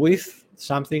deploy it with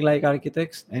something like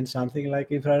architects and something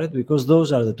like infrared because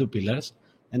those are the two pillars.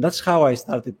 And that's how I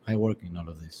started my work in all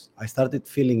of this. I started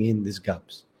filling in these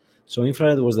gaps. So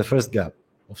infrared was the first gap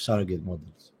of surrogate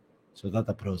models. So that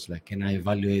approach, like, can I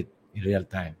evaluate in real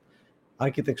time?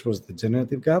 Architects was the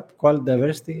generative gap. Quality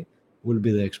diversity will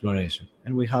be the exploration.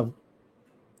 And we have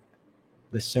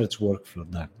the search workflow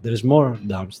done. There's more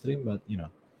downstream, but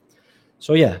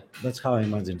So yeah, that's how I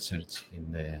imagine search in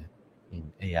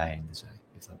AI and design.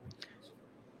 If that makes sense.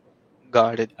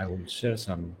 Got it. I will share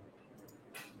some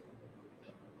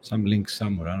links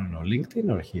somewhere. I don't know,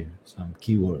 LinkedIn or here, some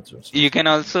keywords or something. You can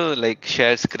also like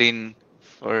share screen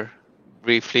for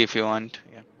briefly if you want.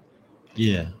 Yeah.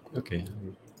 Yeah. Okay.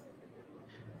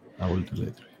 I will do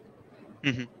later.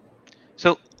 Hmm.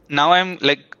 So now I'm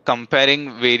like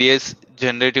comparing various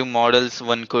generative models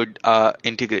one could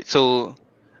integrate. So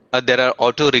there are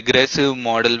auto-regressive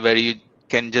model where you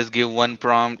can just give one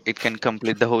prompt, it can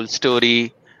complete the whole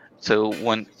story. So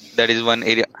that is one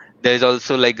area. There is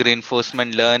also like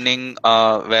reinforcement learning,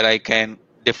 where I can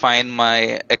define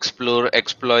my explore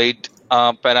exploit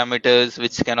parameters,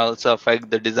 which can also affect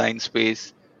the design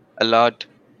space a lot.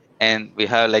 And we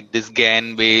have like this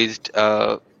GAN-based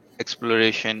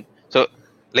exploration. So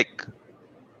like,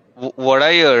 what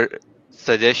are your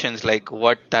suggestions? Like,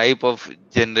 what type of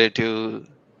generative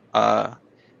uh,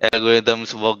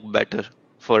 algorithms work better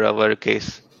for our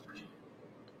case?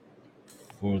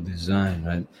 For design,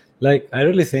 right? Like, I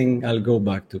really think I'll go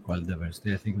back to qual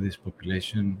diversity. I think these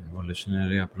population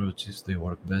evolutionary approaches, they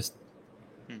work best.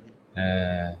 Mhm.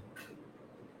 Uh,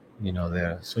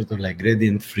 they're sort of like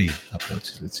gradient-free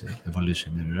approaches, let's say,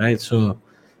 evolutionary, right? So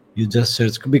you just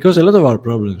search, because a lot of our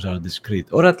problems are discrete,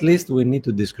 or at least we need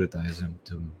to discretize them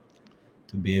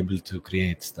to be able to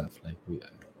create stuff.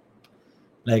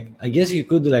 Like I guess you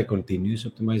could do like continuous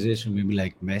optimization, maybe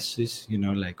like meshes,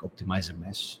 like optimize a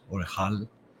mesh or a hull.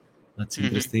 That's Mhm.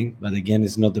 interesting, but again,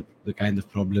 it's not the kind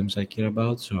of problems I care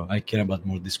about. So I care about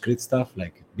more discrete stuff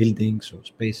like buildings or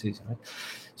spaces, right?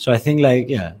 So I think like,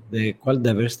 yeah, the qual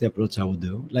diversity approach I would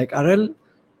do. Like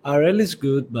RL is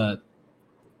good, but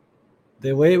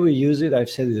the way we use it, I've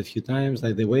said it a few times,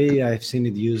 like the way I've seen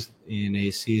it used in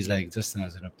AC is like just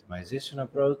as an optimization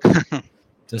approach,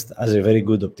 just as a very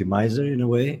good optimizer in a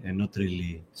way, and not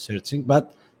really searching.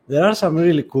 But there are some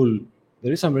really cool,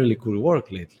 there is some really cool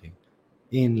work lately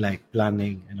in like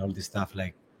planning and all this stuff.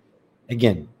 Like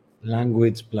again,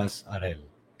 language plus RL,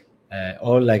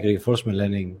 or like reinforcement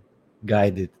learning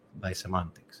guided by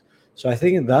semantics. So I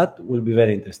think that will be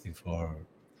very interesting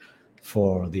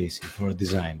for the AC, for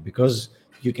design, because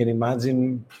you can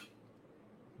imagine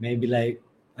maybe like,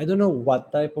 I don't know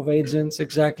what type of agents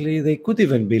exactly. They could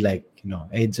even be like,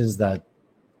 agents that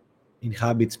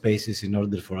inhabit spaces in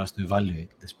order for us to evaluate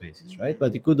the spaces, right?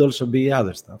 But it could also be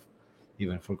other stuff,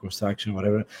 even for construction,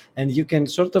 whatever. And you can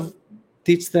sort of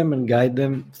teach them and guide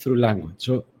them through language.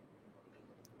 So,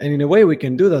 and in a way, we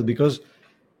can do that because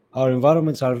our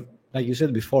environments are, like you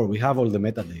said before, we have all the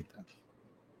metadata.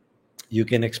 You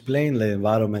can explain the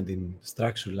environment in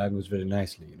structured language very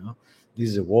nicely.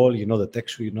 This is a wall. You know the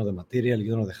texture. You know the material.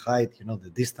 You know the height. You know the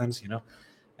distance.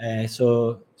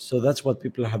 So that's what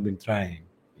people have been trying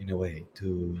in a way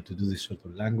to do this sort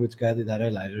of language guided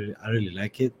RL. I really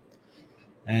like it.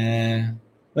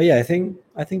 But yeah, I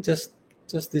think just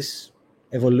this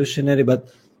evolutionary,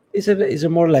 but it's a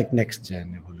more like next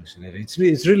gen evolutionary.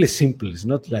 It's really simple. It's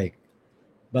not like,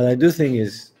 but I do think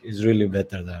is really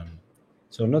better than,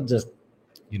 so not just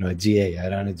a GA. I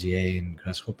ran a GA in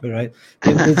Grasshopper, right?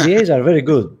 The GAs are very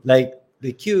good. Like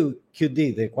the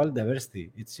QD, the quality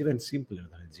diversity, it's even simpler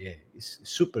than a GA. It's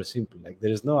super simple. Like there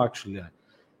is no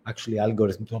actually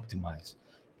algorithm to optimize.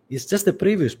 It's just the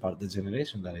previous part, the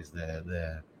generation, that is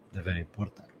the very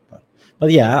important part.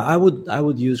 But yeah, I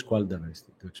would use quality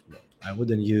diversity to explore. I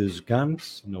wouldn't use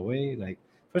GANs, no way. Like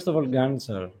first of all, GANs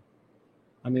are,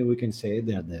 I mean, we can say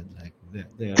they are dead. Like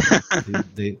they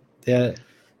are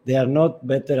they are not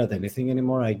better at anything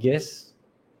anymore. I guess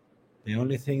the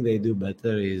only thing they do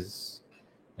better is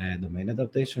domain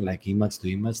adaptation, like image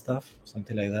to image stuff,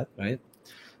 something like that, right?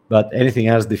 But anything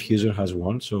else, diffusion has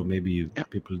won. So maybe Yeah.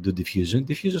 people do diffusion.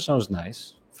 Diffusion sounds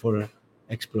nice for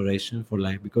exploration, for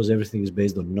like, because everything is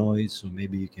based on noise. So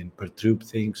maybe you can perturb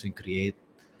things and create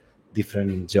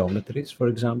different geometries, for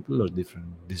example, or different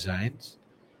designs.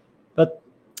 But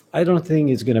I don't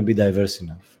think it's going to be diverse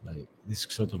enough, like this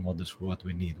sort of models for what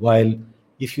we need. While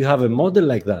if you have a model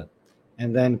like that,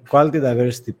 and then quality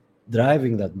diversity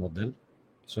driving that model,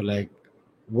 so like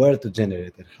where to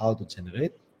generate and how to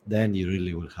generate, then you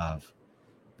really will have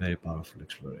very powerful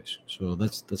exploration. So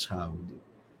that's how I would do.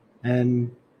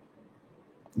 And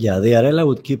yeah, the RL I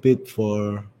would keep it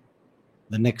for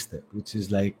the next step, which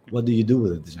is like, what do you do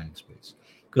with the design space?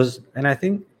 Because, and I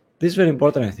think this is very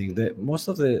important. I think that most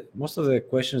of the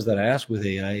questions that I ask with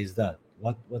AI is that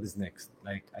what is next.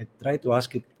 Like I try to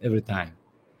ask it every time,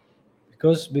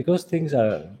 because things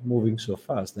are moving so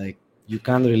fast. Like you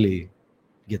can't really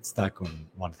get stuck on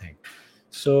one thing.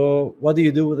 So what do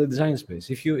you do with the design space?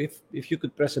 If you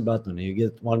could press a button and you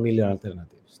get 1 million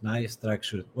alternatives, nice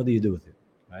structured, what do you do with it,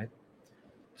 right?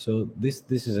 So this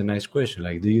is a nice question.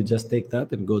 Like, do you just take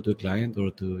that and go to a client or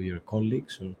to your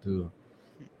colleagues or to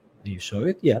you show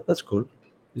it? Yeah, that's cool.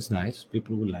 It's nice.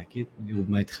 People will like it. It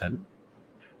might help.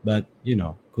 But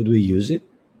could we use it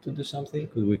to do something?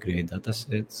 Could we create data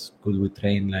sets? Could we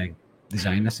train like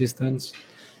design assistants?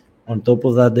 on top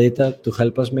of that data to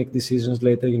help us make decisions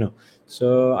later,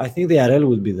 So I think the RL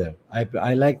will be there.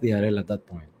 I like the RL at that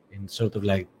point, in sort of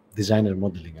like designer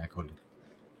modeling, I call it,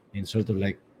 in sort of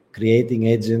like creating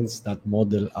agents that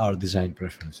model our design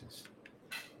preferences,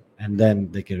 and then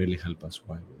they can really help us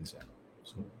while we design.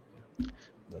 So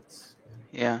that's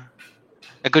Yeah,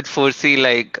 I could foresee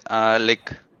like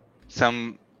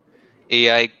some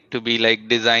AI to be like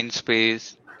design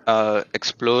space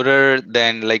explorer,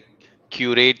 then like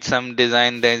curate some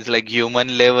design. There's like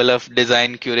human level of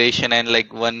design curation and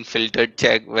like one filtered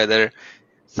check whether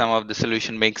some of the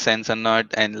solution makes sense or not,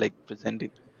 and like present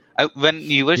it. When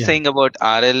you were yeah. saying about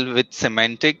RL with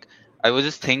semantic, I was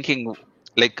just thinking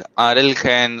like RL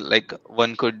can like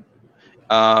one could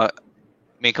uh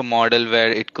make a model where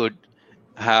it could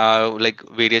have like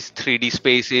various 3D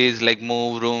spaces, like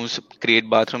move rooms, create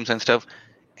bathrooms and stuff.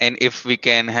 And if we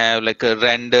can have like a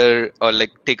render or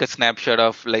like take a snapshot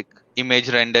of like image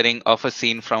rendering of a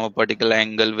scene from a particular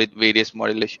angle with various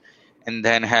modulation, and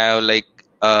then have like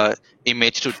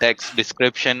image to text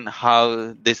description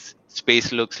how this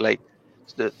space looks like.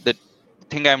 So the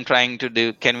thing I'm trying to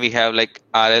do, can we have like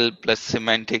RL plus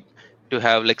semantic to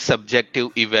have like subjective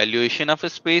evaluation of a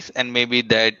space, and maybe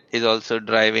that is also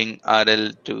driving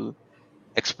RL to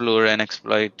explore and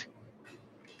exploit.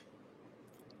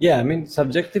 Yeah, I mean,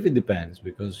 subjective it depends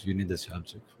because you need a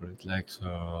subject for it. Like,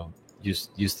 so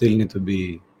you still need to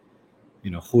be,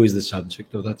 who is the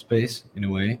subject of that space in a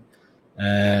way,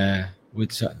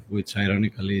 which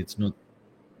ironically it's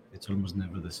almost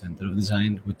never the center of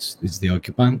design, which is the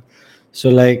occupant. So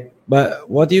like, but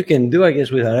what you can do, I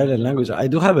guess, with RL and language, I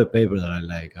do have a paper that I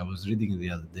like. I was reading it the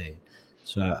other day,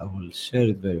 so I will share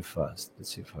it very fast.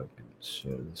 Let's see if I can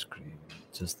share the screen,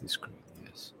 just the screen.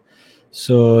 Yes.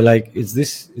 So like it's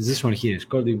this one here. It's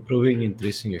called Improving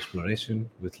Intrinsic Exploration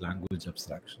with Language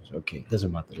Abstractions. Okay, it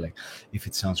doesn't matter like if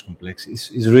it sounds complex. It's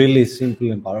really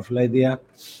simple and powerful idea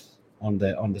on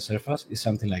the surface. It's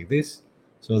something like this.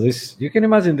 So this you can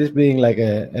imagine this being like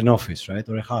an office, right?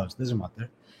 Or a house, doesn't matter.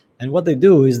 And what they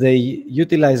do is they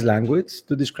utilize language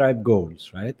to describe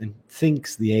goals, right? And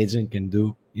things the agent can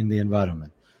do in the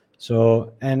environment.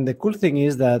 So and the cool thing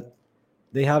is that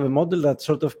they have a model that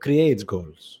sort of creates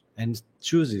goals and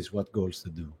chooses what goals to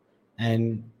do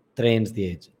and trains the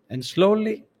agent. And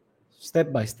slowly,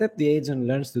 step by step, the agent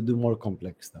learns to do more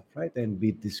complex stuff, right? And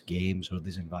beat these games or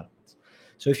these environments.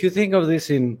 So if you think of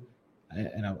this and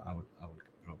I will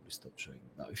probably stop showing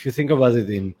it now. If you think about it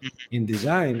in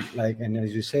design, like, and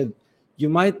as you said, you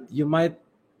might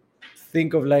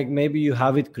think of like maybe you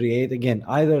have it create again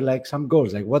either like some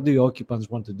goals, like what do your occupants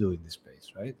want to do in this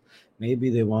space, right? Maybe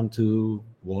they want to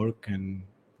work and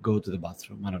go to the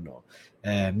bathroom, I don't know,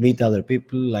 meet other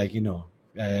people, like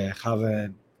have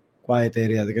a quiet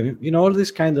area, they can, all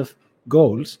these kind of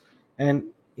goals. And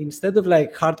instead of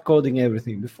like hard coding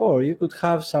everything before, you could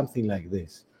have something like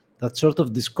this that sort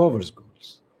of discovers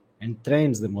goals and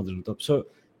trains the model on top. So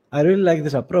I really like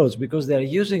this approach because they are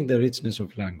using the richness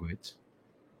of language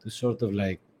to sort of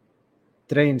like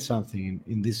train something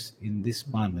in this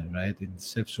manner, right? In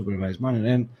self-supervised manner.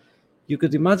 And you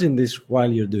could imagine this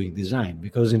while you're doing design,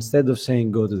 because instead of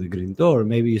saying go to the green door,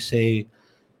 maybe you say,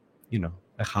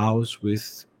 a house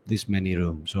with this many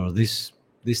rooms, or this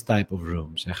type of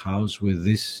rooms, a house with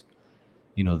this,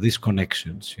 these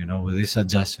connections, with these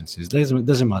adjacencies.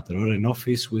 Doesn't matter, or an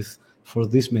office with for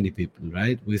this many people,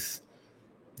 right? With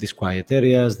these quiet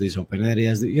areas, these open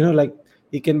areas, like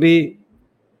it can be,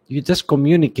 you just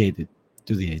communicate it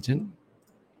to the agent.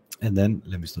 And then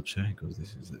let me stop sharing because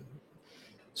this is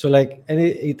so like, and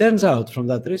it turns out from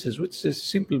that research, which is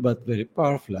simple but very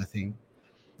powerful, I think,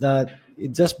 that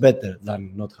it's just better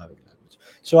than not having language.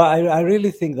 So I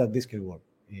really think that this can work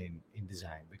in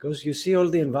design, because you see all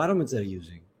the environments they're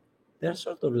using, they're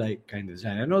sort of like kind of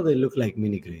design. I know they look like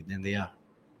mini grid, and they are,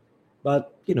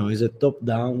 but it's a top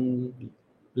down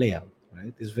layout,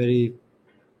 right? It's very,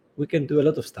 we can do a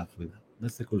lot of stuff with that.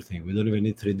 That's the cool thing. We don't even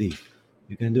need 3D.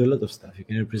 You can do a lot of stuff. You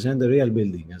can represent the real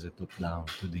building as a top-down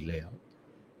 2D layout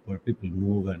where people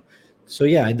move. And so,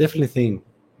 yeah, I definitely think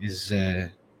is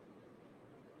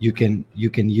you can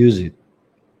use it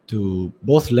to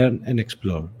both learn and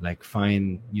explore, like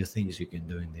find new things you can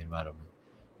do in the environment.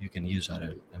 You can use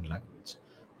RL and language.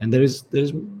 And there is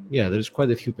quite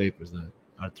a few papers that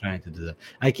are trying to do that.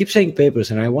 I keep saying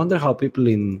papers, and I wonder how people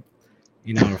in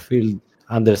our field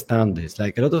understand this.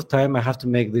 Like a lot of time I have to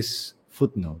make this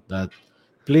footnote that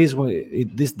please,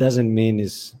 this doesn't mean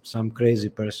is some crazy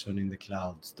person in the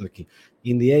clouds talking.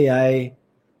 In the AI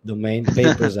domain,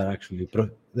 papers are actually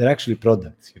they're actually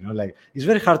products, like it's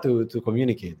very hard to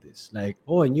communicate this. Like,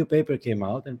 oh, a new paper came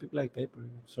out and people like paper,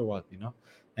 so what,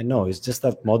 And no, it's just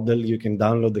that model. You can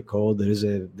download the code. There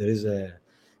is a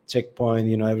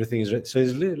checkpoint, everything is ready. So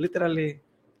it's literally,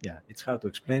 yeah, it's hard to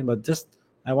explain, but just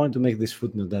I want to make this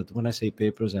footnote that when I say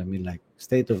papers, I mean like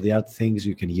state-of-the-art things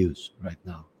you can use right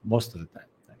now, most of the time.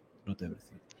 Like, not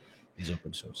everything is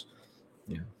open source.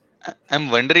 Yeah. I'm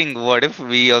wondering what if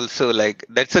we also like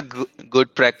that's a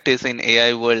good practice in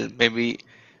AI world. Maybe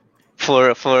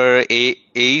for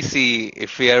AEC,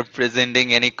 if we are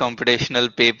presenting any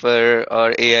computational paper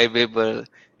or AI paper,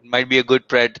 it might be a good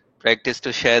practice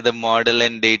to share the model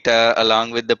and data along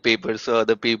with the paper so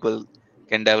other people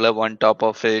can develop on top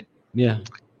of it. Yeah.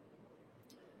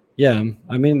 Yeah,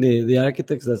 I mean the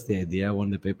architects. That's the idea. When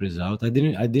the paper is out, I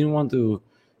didn't want to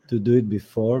do it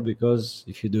before, because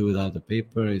if you do without a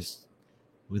paper, is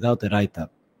without a write up,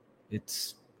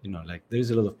 it's like there is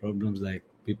a lot of problems. Like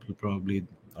people probably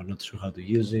are not sure how to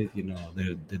use it.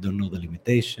 They don't know the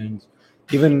limitations.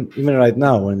 Even right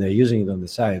now, when they're using it on the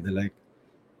side, they're like,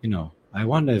 I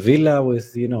want a villa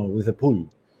with a pool,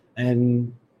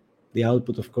 and the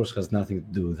output, of course, has nothing to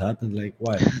do with that. And like,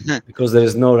 why? Because there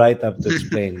is no write-up to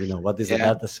explain, what is a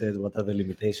Yeah. data set, what are the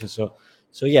limitations.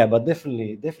 So yeah, but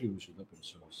definitely we should open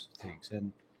source things.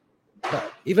 And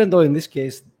but even though in this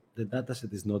case the data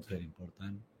set is not very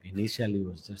important, initially it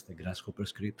was just a Grasshopper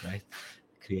script, right?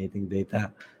 Creating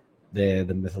data. The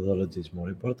methodology is more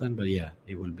important, but yeah,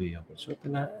 it will be open source,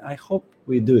 and I hope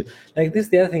we do it. Like this,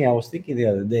 the other thing I was thinking the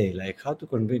other day, like how to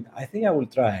convince. I think I will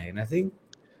try, and I think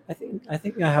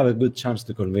I have a good chance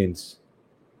to convince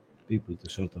people to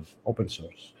sort of open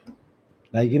source.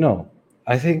 Like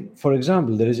I think, for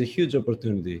example, there is a huge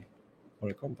opportunity for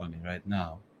a company right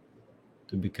now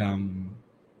to become,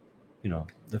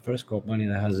 the first company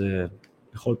that has a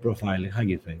whole profile in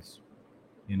Hugging Face.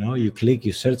 You click,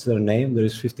 you search their name, there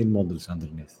is 15 models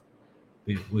underneath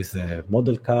with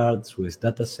model cards, with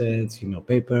data sets,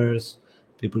 papers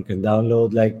people can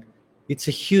download. Like, it's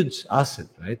a huge asset,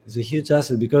 right? It's a huge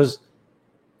asset because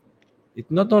it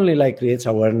not only like creates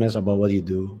awareness about what you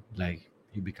do, like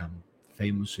you become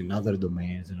famous in other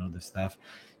domains and all this stuff.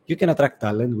 You can attract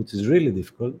talent, which is really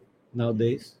difficult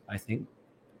nowadays, I think,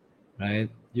 right?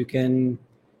 You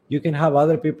can have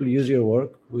other people use your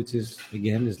work, which is,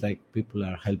 again, is like people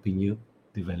are helping you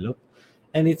develop.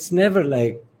 And it's never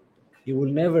like, it will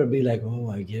never be like,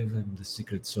 oh, I gave them the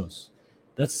secret sauce.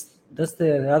 That's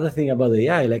the other thing about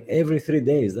AI. Like every 3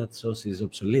 days, that sauce is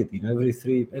obsolete.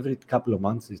 Every couple of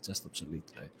months, it's just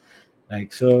obsolete, right?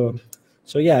 Like so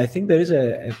yeah, I think there is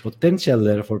a potential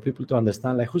there for people to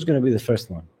understand, like, who's going to be the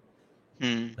first one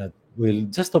that will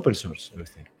just open source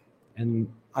everything.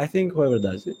 And I think whoever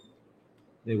does it,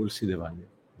 they will see the value.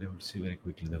 They will see very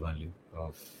quickly the value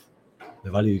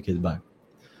you get back.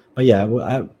 But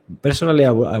yeah, personally,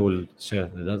 I will share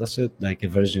the dataset, like a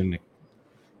version.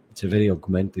 It's a very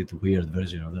augmented, weird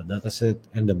version of the dataset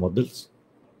and the models,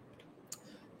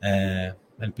 and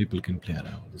people can play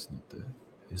around.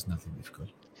 It's nothing difficult.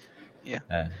 Yeah.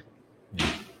 Yeah.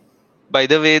 By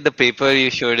the way, the paper you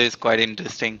showed is quite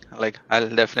interesting. Like, I'll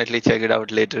definitely check it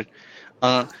out later.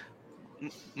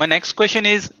 My next question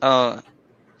is,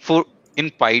 for in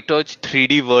PyTorch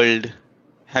 3D world,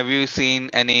 have you seen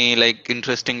any like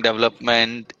interesting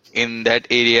development in that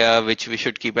area which we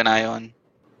should keep an eye on?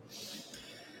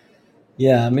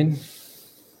 Yeah, I mean,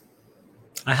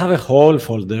 I have a whole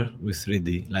folder with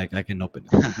 3D. Like, I can open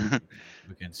it.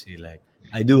 You can see, like,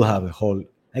 I do have a whole.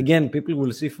 Again, people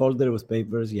will see folder with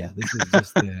papers. Yeah, this is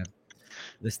just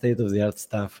the state of the art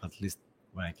stuff, at least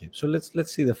where I keep. So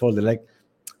let's see the folder. Like,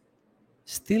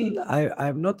 still,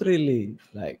 I'm not really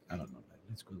like, I don't know. Like,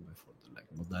 let's go to my folder, like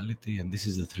modality, and this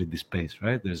is the 3D space,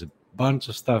 right? There's a bunch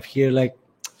of stuff here. Like,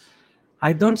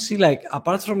 I don't see, like,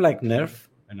 apart from like Nerf,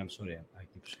 and I'm sorry, I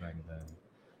keep showing the.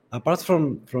 Apart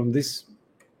from this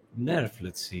Nerf,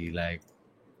 let's see, like,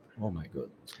 oh my god.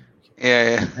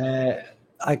 Yeah.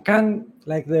 I can't,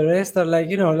 like, the rest are like,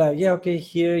 like, yeah, okay,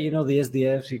 here, the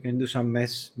SDFs, you can do some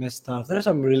mesh stuff. There's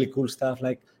some really cool stuff.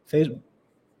 Like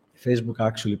Facebook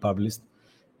actually published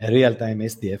a real-time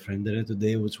SDF renderer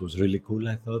today, which was really cool.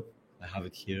 I thought, I have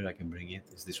it here, I can bring it.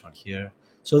 It's this one here.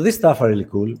 So this stuff are really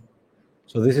cool.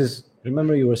 So this is,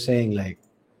 remember you were saying, like,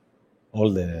 all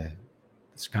the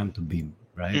scan to beam,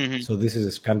 right? So this is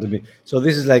a scan to beam. So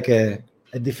this is like a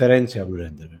differentiable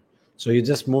renderer. So you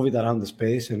just move it around the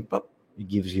space and pop, it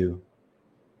gives you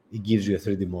a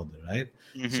 3D model, right?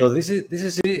 So this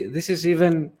is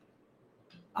even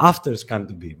after scan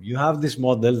to beam. You have this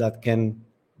model that can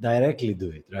directly do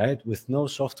it, right? With no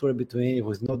software between,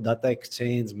 with no data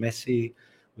exchange, messy,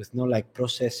 with no like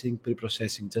processing,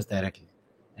 pre-processing, just directly.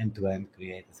 end-to-end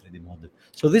create a 3D model.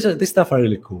 So this stuff are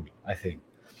really cool, I think.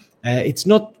 It's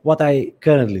not what I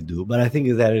currently do, but I think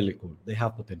they're really cool. They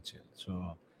have potential. So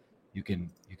you can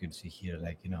see here,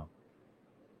 like,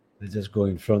 they just go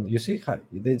in front. You see how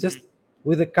they just,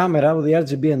 with the camera, with the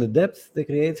RGB and the depth, they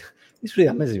create, it's pretty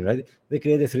amazing, right? They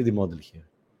create a 3D model here,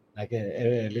 like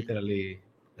a literally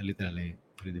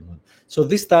 3D model. So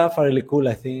this stuff are really cool,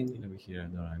 I think. Let me hear,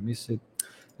 no, I miss it.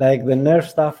 Like the Nerf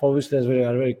stuff, obviously,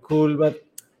 are very cool, but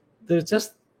there's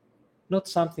just not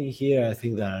something here, I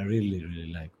think, that I really,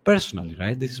 really like. Personally,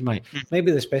 right? This is my,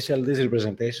 maybe the special, these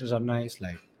representations are nice,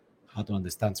 like how to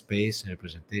understand space,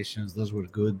 representations, those were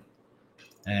good.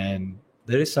 And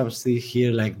there is some still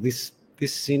here, like this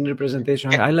scene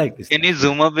representation. I like this. Can you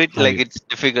zoom a bit? Like it's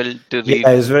difficult to read. Yeah,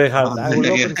 it's very hard. I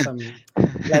will open some,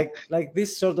 like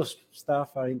this sort of stuff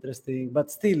are interesting,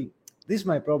 but still, this is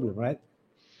my problem, right?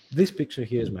 This picture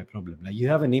here is my problem. Like you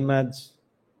have an image,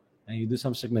 and you do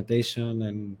some segmentation,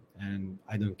 and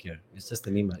I don't care. It's just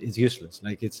an image. It's useless.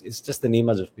 Like it's just an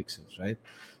image of pixels, right?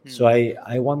 So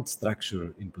I want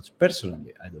structure inputs.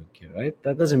 Personally, I don't care, right?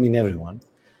 That doesn't mean everyone,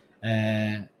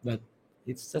 but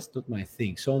it's just not my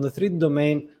thing. So on the 3D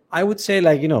domain, I would say,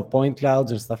 like, point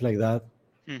clouds and stuff like that.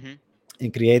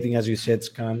 In creating, as you said,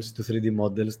 scans to 3D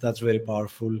models, that's very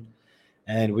powerful.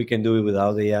 And we can do it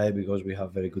without AI because we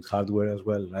have very good hardware as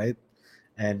well, right?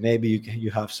 And maybe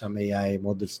you have some AI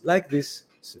models like this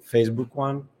Facebook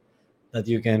one that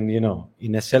you can,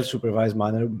 in a self-supervised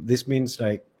manner. This means,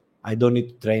 like, I don't need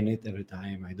to train it every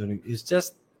time. It's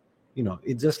just,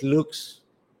 it just looks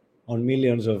on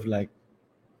millions of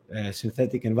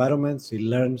synthetic environments. It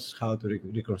learns how to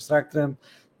reconstruct them.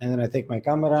 And then I take my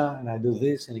camera and I do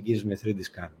this, and it gives me a 3D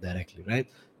scan directly, right?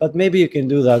 But maybe you can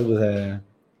do that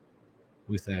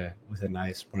with a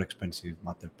nice, more expensive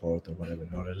Matterport or whatever,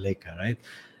 or a Leica, right?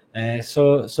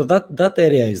 So that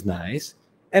area is nice.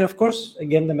 And of course,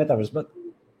 again, the metaverse. But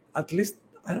at least,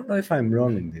 I don't know if I'm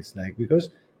wrong in this, because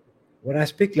when I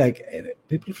speak,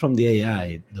 people from the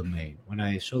AI domain, when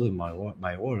I show them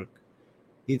my work,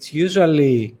 it's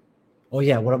usually, oh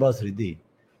yeah, what about 3D?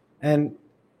 And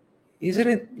isn't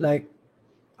it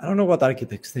I don't know what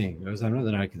architects think, because I'm not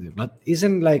an architect, but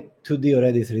isn't 2D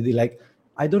already 3D?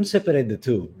 I don't separate the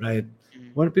two, right?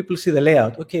 When people see the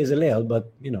layout, okay, it's a layout,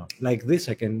 but like this,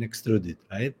 I can extrude it,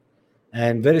 right?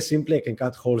 And very simply, I can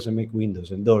cut holes and make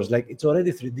windows and doors. It's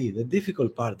already 3D. The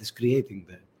difficult part is creating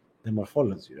the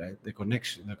morphology, right? The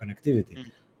connection, the connectivity.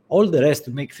 All the rest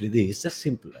to make 3D is just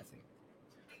simple, I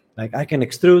think. I can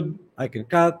extrude, I can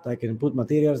cut, I can put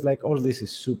materials. All this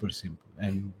is super simple.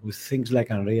 And with things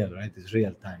like Unreal, right? It's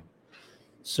real time.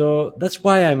 So that's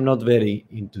why I'm not very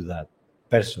into that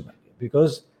personally,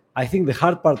 because I think the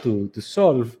hard part to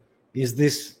solve is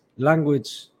this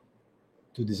language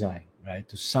to design, right?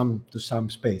 To some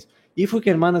space. If we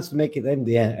can manage to make it end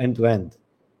to end,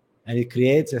 and it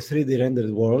creates a 3D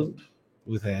rendered world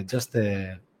with just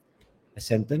a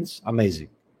sentence, amazing.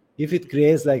 If it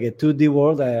creates a 2D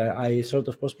world, I sort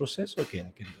of post-process, okay,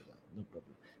 I can do that, no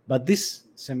problem. But this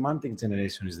semantic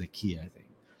generation is the key, I think,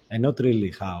 and not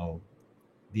really how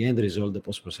the end result, the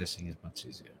post-processing, is much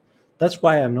easier. That's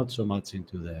why I'm not so much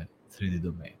into the 3D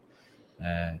domain,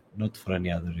 not for any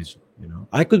other reason.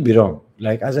 I could be wrong.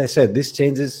 As I said, this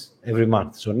changes every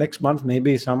month. So next month,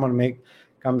 maybe someone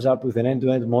comes up with an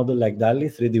end-to-end model like DALL-E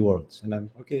 3D worlds, and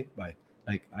I'm okay, bye.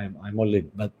 I'm all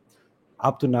in. But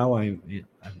up to now, I'm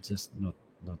just not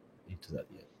into that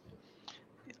yet.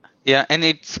 Yeah, and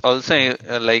it's also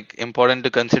important to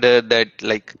consider that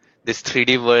this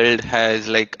 3D world has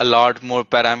a lot more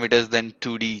parameters than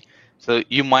 2D. So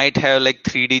you might have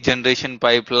 3D generation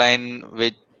pipeline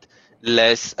with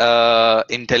less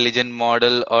intelligent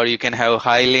model, or you can have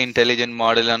highly intelligent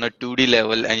model on a 2D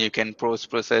level, and you can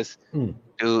process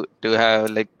to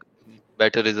have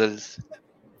better results.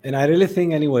 And I really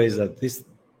think, anyways, that this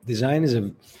design is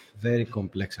a very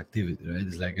complex activity, right?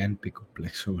 It's NP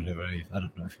complex or whatever. I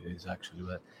don't know if it is actually,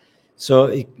 but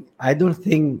so I don't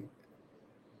think,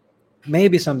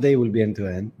 maybe someday will be end to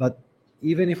end, but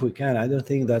even if we can, I don't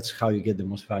think that's how you get the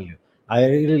most value. I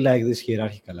really like this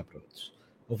hierarchical approach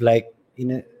of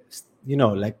in a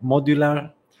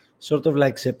modular, sort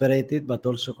of separated but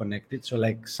also connected. So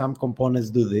some components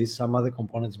do this, some other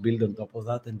components build on top of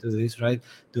that and do this, right?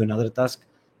 Do another task.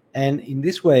 And in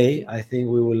this way, I think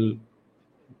we will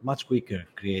much quicker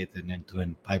create an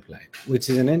end-to-end pipeline, which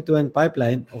is an end-to-end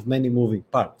pipeline of many moving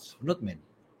parts. Not many.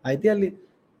 Ideally,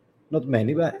 not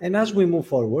many. And as we move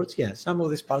forwards, some of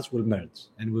these parts will merge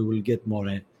and we will get more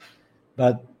in.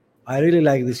 But I really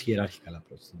like this hierarchical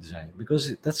approach to design,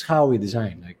 because that's how we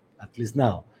design, at least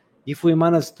now. If we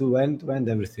manage to end-to-end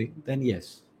everything, then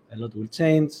yes, a lot will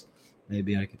change.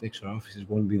 maybe architecture offices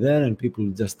won't be there, and people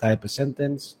will just type a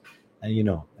sentence, and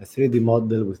a 3D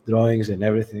model with drawings and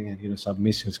everything, and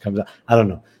submissions comes out. I don't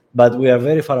know, but we are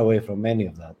very far away from any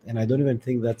of that, and I don't even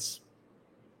think that's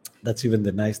even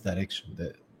the nice direction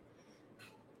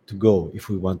to go if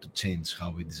we want to change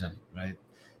how we design, right?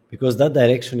 Because that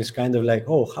direction is kind of like,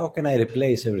 oh, how can I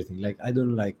replace everything? Like, I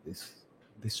don't like this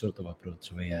sort of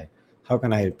approach of AI. How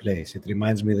can I replace? It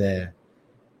reminds me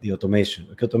the automation.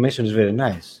 Okay, automation is very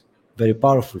nice, very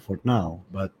powerful for now,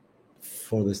 but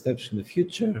for the steps in the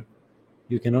future,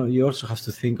 you also have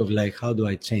to think of like, how do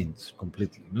I change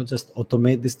completely? Not just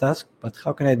automate this task, but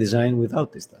how can I design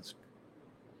without this task,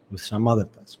 with some other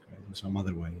task, right? With some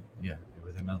other way, yeah,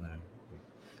 with another.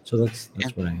 So that's Yeah.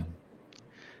 where I am.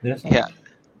 There's Yeah.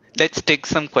 Let's take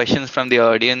some questions from the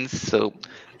audience. So,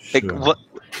 like, sure.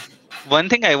 one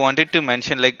thing I wanted to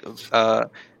mention, like,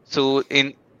 so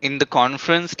in the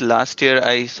conference last year,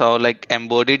 I saw like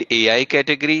embodied AI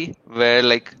category where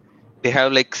like they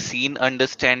have like scene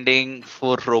understanding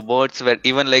for robots, where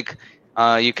even like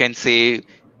you can say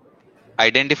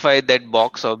identify that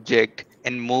box object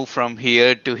and move from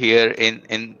here to here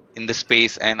in the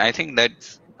space. And I think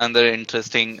that's another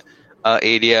interesting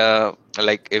area,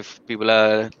 like if people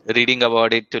are reading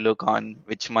about it, to look on,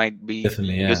 which might be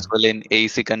Definitely, yeah. useful in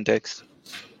AEC context.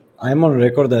 I'm on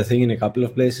record, I think, in a couple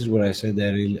of places where I said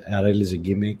that RL is a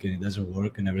gimmick and it doesn't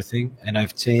work and everything. And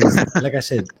I've changed, like I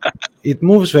said, it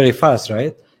moves very fast,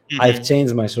 right? I've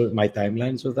changed my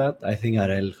timelines of that. I think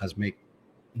RL has made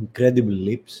incredible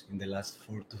leaps in the last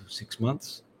 4 to 6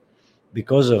 months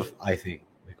because of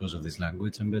this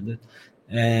language embedded.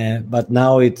 But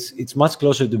now it's much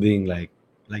closer to being like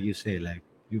you say, like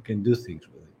you can do things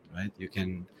with it, right? You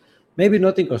can maybe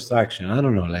not in construction. I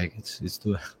don't know, like it's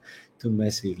too too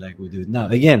messy like we do it now.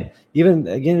 Again,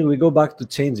 we go back to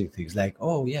changing things like,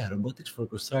 oh yeah, robotics for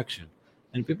construction,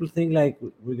 and people think like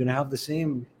we're gonna have the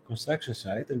same construction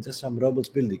site and just some robots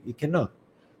building. It cannot.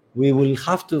 We will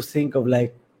have to think of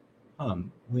like,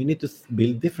 we need to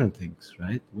build different things,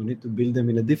 right? We need to build them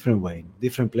in a different way, in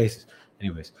different places.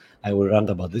 Anyways, I will rant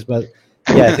about this, but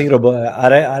yeah, I think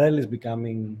RL is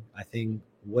becoming, I think,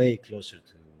 way closer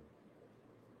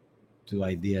to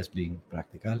ideas being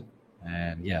practical,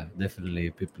 and yeah,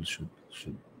 definitely people should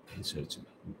research it.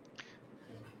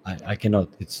 I cannot.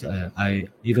 It's I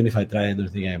even if I try, I don't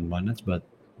think I am managed, but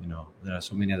there are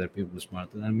so many other people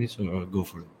smarter than me, so I'll go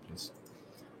for it, please.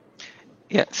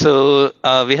 Yeah, so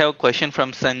we have a question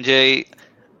from Sanjay.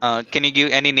 Can you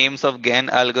give any names of GAN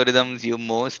algorithms you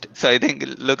most? So I think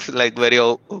it looks like very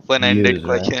open-ended Use,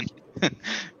 right? question.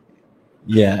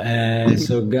 Yeah.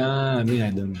 So GAN, I mean,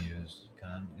 I don't use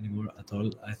GAN anymore at all.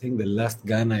 I think the last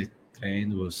GAN I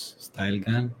trained was Style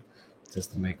GAN,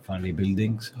 just to make funny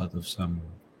buildings out of some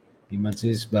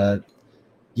images. But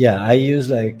yeah, I use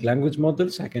like language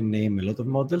models. I can name a lot of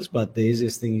models, but the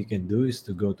easiest thing you can do is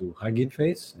to go to Hugging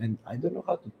Face, and I don't know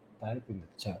how to type in the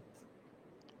chat.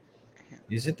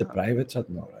 Is it the private chat?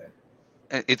 No,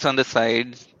 right? It's on the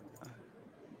sides.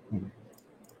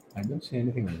 I don't see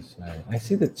anything on the side. I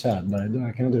see the chat, but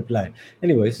I cannot reply.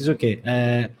 Anyways, it's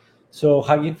okay. So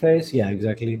Hugging Face, yeah,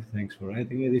 exactly. Thanks for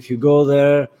writing it. If you go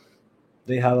there,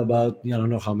 they have about I don't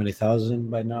know how many thousand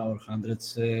by now or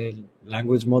hundreds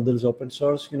language models open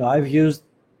source. I've used,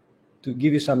 to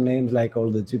give you some names, like all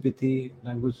the GPT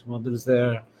language models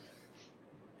there.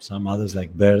 Some others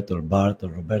like Bert or Bart or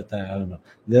Roberta. I don't know.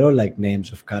 They're all like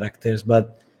names of characters,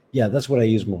 but yeah, that's what I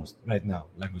use most right now,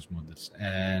 language models.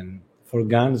 And for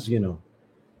guns,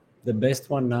 the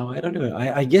best one now, I don't know.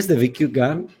 I guess the VQ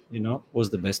gun, was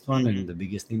the best one and the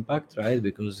biggest impact, right?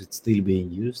 Because it's still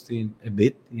being used in a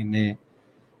bit in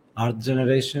art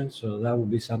generation. So that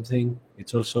would be something.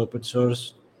 It's also open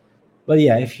source. But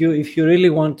yeah, if you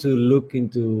really want to look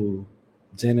into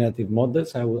generative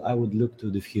models, I would look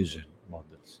to diffusion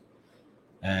models.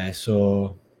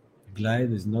 So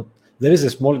Glide is not. There is a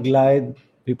small Glide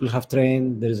people have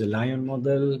trained. There is a Lion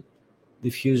model.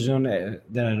 Diffusion.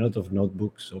 There are a lot of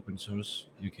notebooks, open source,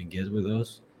 you can get with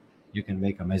those. You can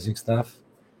make amazing stuff.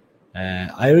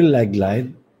 I really like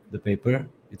Glide, the paper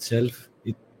itself.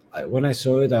 When I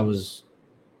saw it,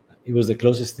 it was the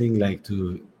closest thing like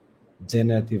to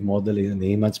generative model in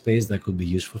the image space that could be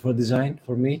useful for design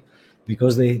for me,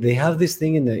 because they have this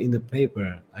thing in the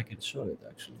paper. I can show it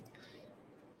actually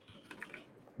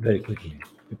very quickly.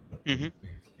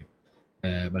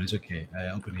 But it's okay.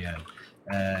 OpenAI.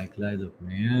 Glide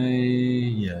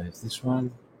OpenAI. Yeah, it's this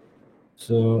one.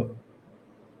 So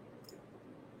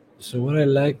what I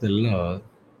liked a lot,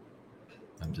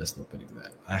 I'm just opening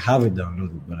that. I have it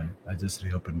downloaded, but I just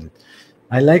reopened it.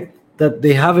 I like that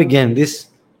they have again this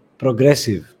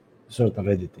progressive sort of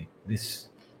editing. This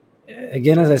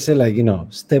again, as I said, like,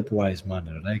 stepwise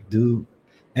manner, like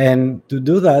and to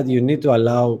do that, you need to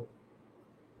allow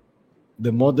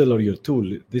the model or your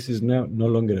tool. This is no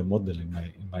longer a model in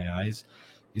my eyes,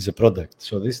 is a product.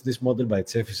 So this model by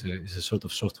itself is a sort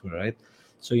of software, right?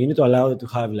 So you need to allow it to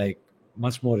have like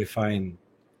much more refined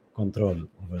control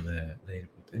over the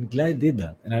input. And Glide did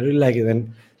that, and I really like it.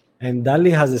 And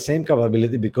DALL-E has the same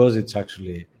capability because it's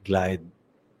actually Glide,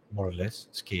 more or less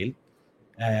scale.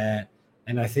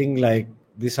 And I think like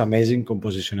this amazing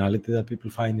compositionality that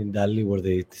people find in DALL-E, where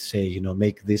they say,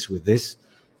 make this with this,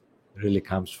 really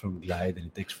comes from Glide, and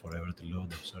it takes forever to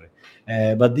load. I'm sorry,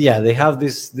 but yeah, they have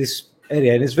this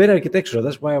area, and it's very architectural.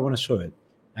 That's why I want to show it,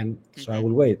 and so I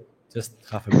will wait just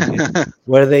half a minute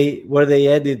where they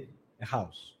edit a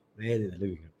house, they edit a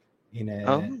living room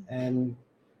Oh, and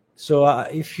so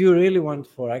if you really want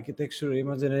for architecture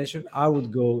image generation, I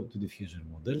would go to diffusion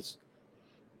models.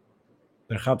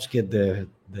 Perhaps get the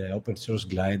open source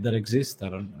Glide that exists. I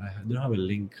don't have a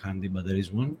link handy, but there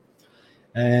is one,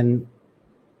 and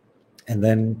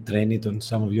then train it on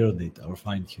some of your data or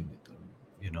fine tune it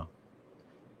on,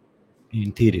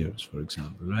 interiors, for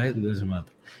example, right? It doesn't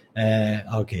matter.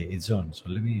 Okay, it's on. So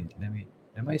let me.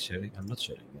 Am I sharing? I'm not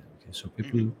sharing. Okay, so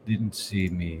people didn't see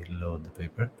me load the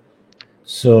paper.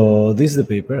 So this is the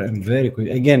paper, and very quick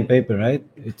again, paper, right?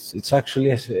 It's actually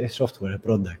a software, a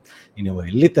product in a way.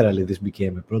 Literally, this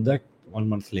became a product 1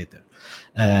 month later,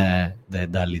 the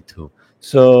DALL-E 2.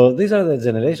 So these are the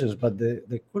generations, but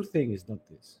the cool thing is not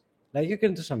this. Like you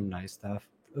can do some nice stuff.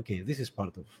 Okay, this is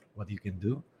part of what you can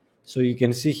do. So you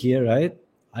can see here, right?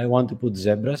 I want to put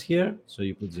zebras here, so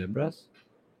you put zebras.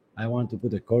 I want to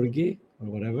put a corgi or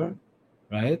whatever,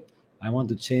 right? I want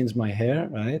to change my hair,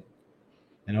 right?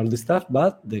 And all this stuff.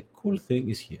 But the cool thing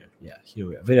is here. Yeah, here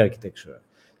we are. Very architectural.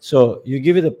 So you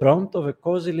give it a prompt of a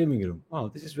cozy living room. Oh,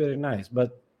 this is very nice.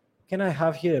 But can I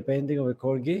have here a painting of a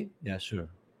corgi? Yeah, sure.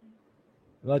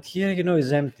 But here,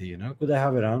 is empty. Could I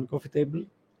have a round coffee table?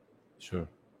 Sure.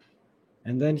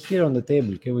 And then here on the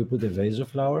table, can we put a vase of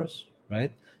flowers?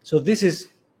 Right. So this is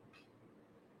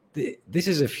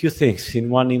a few things in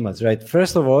one image, right?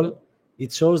 First of all,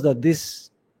 it shows that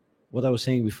what I was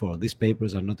saying before, these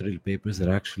papers are not real papers.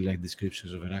 They're actually like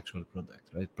descriptions of an actual product,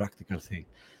 right? Practical thing.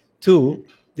 Two,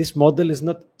 this model is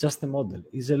not just a model.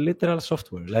 It's a literal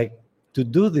software. Like to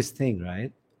do this thing,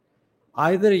 right?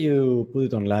 Either you put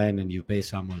it online and you pay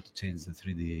someone to change the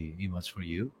 3D image for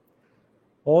you,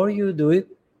 or you do it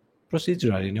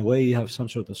procedurally. In a way, you have some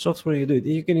sort of software, you do it.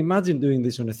 You can imagine doing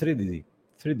this on a 3D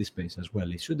space as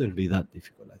well. It shouldn't be that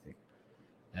difficult, I think,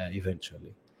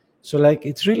 eventually. So like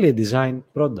it's really a design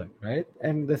product, right?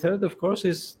 And the third, of course,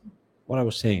 is what I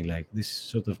was saying, like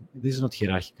this is not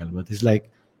hierarchical, but it's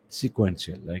like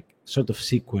sequential, like sort of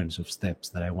sequence of steps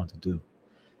that I want to do.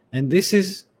 And this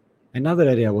is another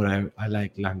area where I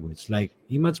like language. Like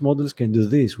image models can do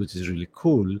this, which is really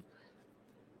cool.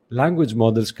 Language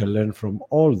models can learn from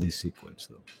all these sequence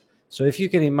though. So if you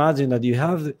can imagine that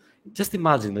just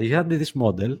imagine that you had this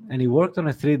model and it worked on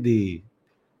the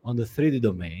 3D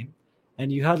domain,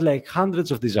 and you had like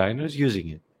hundreds of designers using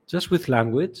it just with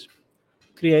language,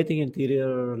 creating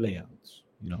interior layouts,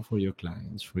 for your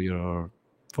clients,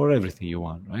 for everything you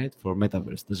want, right? For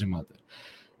metaverse, doesn't matter.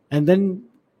 And then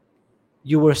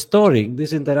you were storing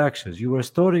these interactions. You were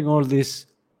storing all this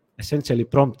essentially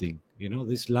prompting,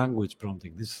 this language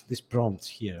prompting, these prompts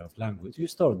here of language. You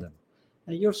store them.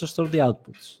 And you also store the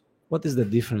outputs. What is the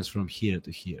difference from here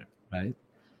to here, right?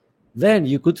 Then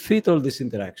you could fit all these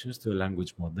interactions to a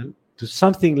language model, to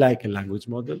something like a language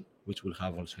model, which will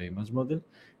have also image model,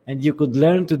 and you could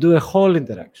learn to do a whole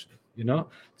interaction,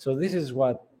 So this is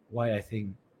why I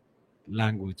think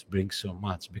language brings so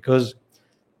much, because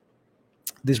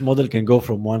this model can go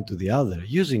from one to the other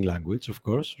using language, of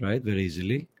course, right, very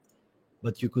easily,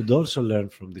 but you could also learn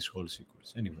from this whole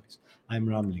sequence. Anyways, I'm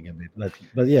rambling a bit,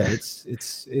 but yeah,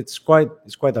 it's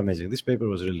quite amazing. This paper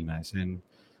was really nice, and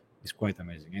it's quite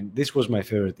amazing. And this was my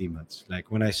favorite image.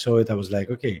 Like when I saw it, I was like,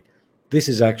 okay, this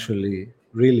is actually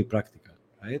really practical,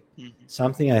 right?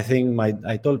 Something I think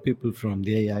I told people from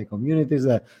the AI communities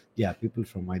that, yeah, people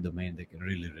from my domain, they can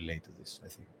really relate to this. I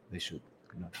think they should.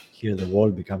 Here the wall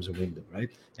becomes a window, right?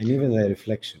 And even the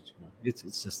reflections,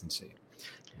 it's just insane.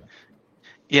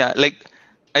 Yeah, like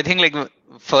I think like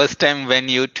first time when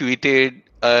you tweeted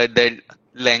that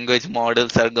language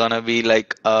models are gonna be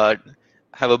like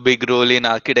have a big role in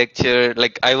architecture,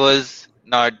 like I was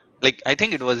not like I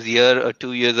think it was year or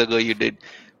 2 years ago you did,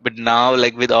 but now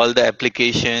like with all the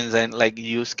applications and like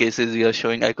use cases you're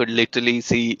showing, I could literally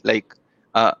see like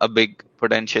a big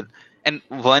potential. And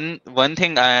one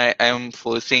thing I am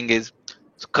foreseeing is,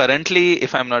 so currently,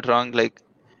 if I'm not wrong, like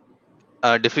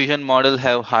diffusion model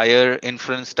have higher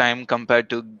inference time compared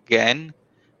to GAN,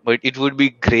 but it would be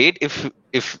great if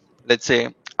let's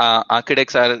say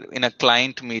architects are in a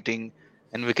client meeting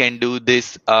and we can do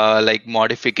this like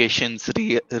modifications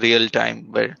real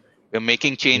time, where we're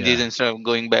making changes Yeah, instead of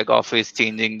going back office,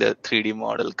 changing the 3D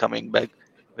model, coming back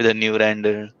with a new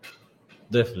render.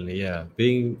 definitely. Yeah,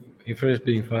 being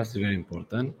fast is very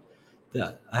important.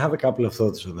 Yeah, I have a couple of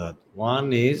thoughts on that.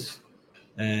 One is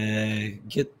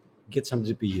get some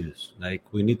GPUs. Like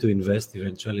we need to invest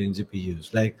eventually in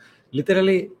GPUs. Like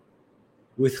literally,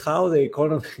 with how the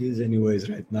economy is anyways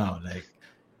right now, like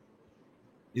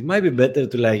it might be better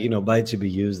to buy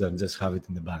GPUs than just have it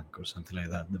in the bank or something like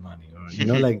that, the money,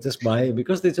 or like just buy it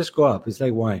because they just go up. It's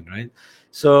like wine, right?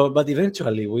 So, but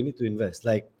eventually we need to invest.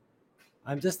 Like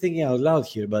I'm just thinking out loud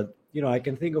here, but I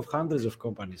can think of hundreds of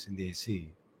companies in the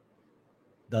AC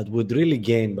that would really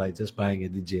gain by just buying a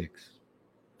DGX,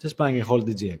 just buying a whole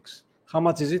DGX. How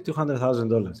much is it?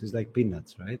 $200,000. It's like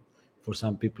peanuts, right? For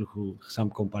some people some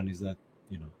companies that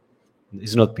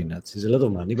it's not peanuts. It's a lot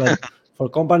of money, but for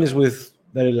companies with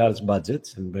very large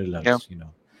budgets and very Yeah.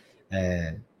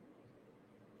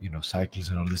 large, cycles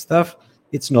and all this stuff,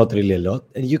 it's not really a lot,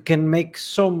 and you can make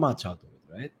so much out of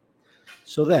it, right?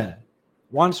 So there,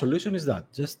 one solution is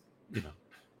that just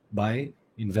buy,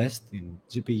 invest in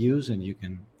GPUs, and you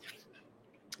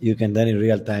can then in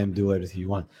real time do everything you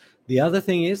want. The other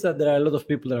thing is that there are a lot of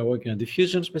people that are working on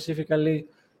diffusion specifically.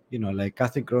 Like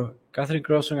Catherine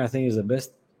Crossan, I think is the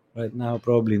best right now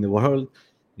probably in the world.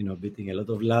 Beating a lot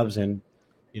of labs, and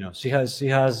she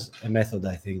has a method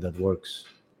I think that works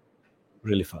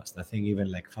really fast. I think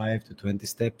even like 5 to 20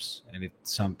 steps, and it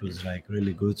samples like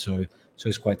really good. So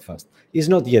it's quite fast. It's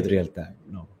not yet real time,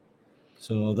 no.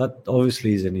 So that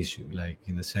obviously is an issue, like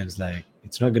in the sense like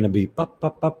it's not going to be pop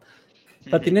pop pop.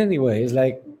 But in any way, it's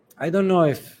like I don't know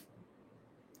if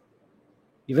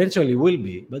eventually will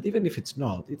be, but even if it's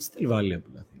not, it's still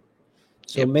valuable, I think.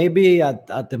 So Yep. maybe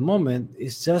at the moment,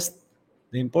 it's just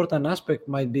the important aspect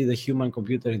might be the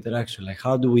human-computer interaction. Like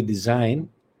how do we design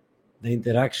the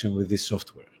interaction with this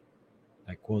software?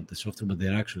 I quote the software, but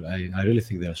they're actually, I really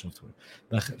think they're software.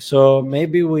 But so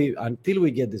maybe until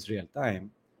we get this real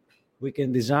time, we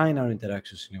can design our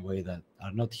interactions in a way that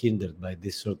are not hindered by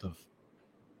this sort of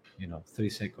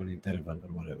 3-second interval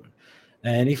or whatever.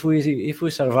 And if we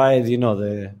survive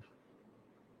the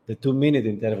 2-minute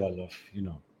interval of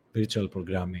virtual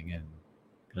programming and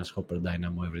Grasshopper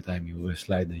Dynamo, every time you move a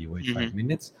slider you wait 5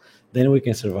 minutes, then we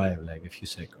can survive like a few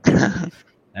seconds.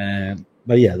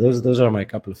 But yeah, those are my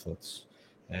couple of thoughts.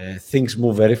 Things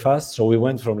move very fast, so we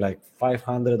went from like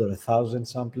 500 or 1,000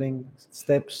 sampling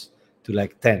steps to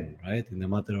like 10, right, in a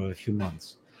matter of a few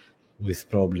months, with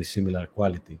probably similar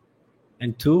quality.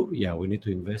 And 2, yeah, we need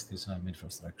to invest in some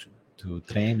infrastructure to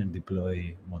train and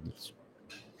deploy models.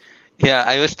 Yeah,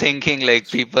 I was thinking like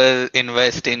people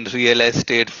invest in real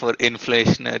estate for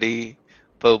inflationary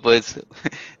purpose.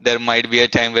 There might be a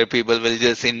time where people will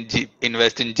just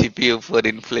invest in GPU for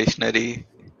inflationary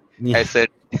asset.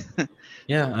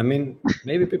 Yeah, I mean,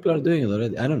 maybe people are doing it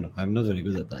already. I don't know. I'm not very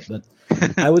good at that, but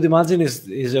I would imagine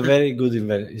is a very good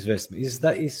investment.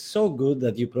 It's so good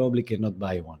that you probably cannot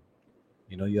buy one.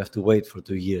 You have to wait for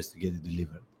 2 years to get it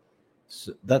delivered.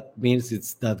 So that means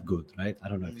it's that good, right? I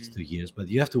don't know if it's 2 years, but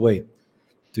you have to wait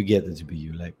to get the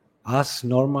GPU. Like us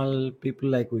normal people,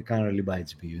 like we can't really buy a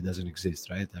GPU. It doesn't exist,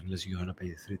 right? Unless you want to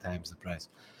pay 3 times the price.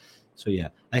 So yeah,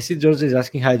 I see George is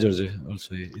asking. Hi, George.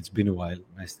 Also, it's been a while.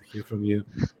 Nice to hear from you.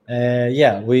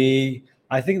 Yeah,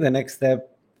 I think the next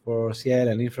step for CL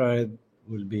and infrared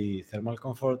will be thermal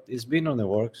comfort. It's been on the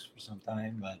works for some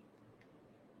time, but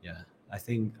yeah, I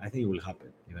think it will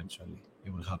happen eventually.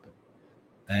 It will happen.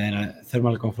 And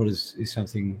thermal comfort is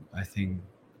something I think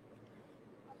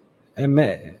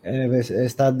a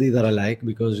study that I like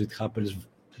because it happens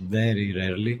very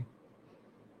rarely.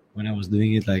 When I was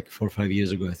doing it like 4 or 5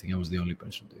 years ago, I think I was the only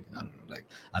person doing it. I don't know, like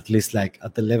at least like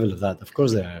at the level of that. Of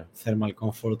course, there are thermal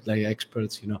comfort like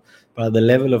experts, but at the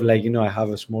level of like I have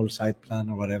a small site plan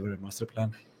or whatever, a master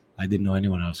plan. I didn't know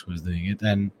anyone else who was doing it,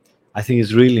 and I think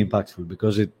it's really impactful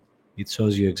because it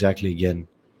shows you exactly again,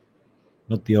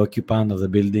 not the occupant of the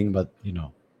building, but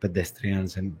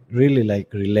pedestrians, and really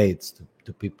like relates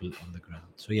to people on the ground.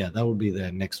 So yeah, that would be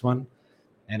the next one,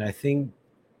 and I think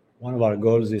one of our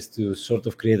goals is to sort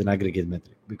of create an aggregate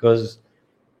metric because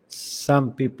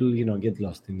some people, get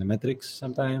lost in the metrics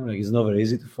sometimes. Like it's not very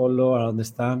easy to follow or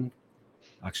understand.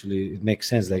 Actually, it makes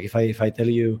sense. Like if I tell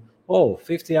you,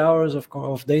 50 hours of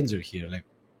danger here, like,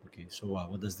 okay, so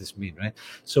what does this mean, right?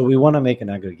 So we want to make an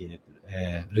aggregate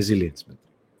resilience metric,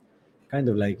 kind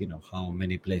of like how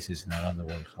many places around the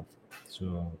world have.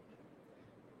 So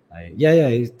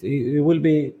It will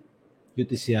be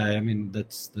UTCI. I mean,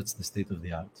 that's the state of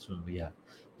the art. So yeah,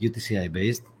 UTCI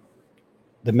based.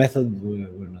 The method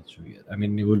we're not sure yet. I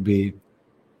mean, it will be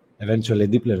eventually a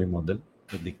deep learning model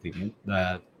predicting it,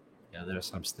 but yeah, there are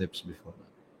some steps before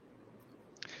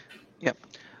that. Yeah.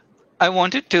 I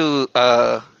wanted to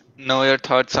know your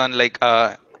thoughts on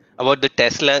about the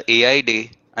Tesla AI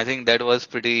Day. I think that was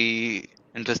pretty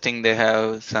interesting. They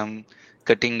have some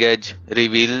cutting edge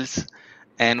reveals,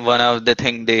 and one of the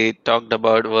thing they talked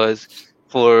about was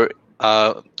for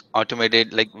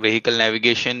automated like vehicle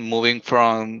navigation, moving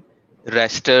from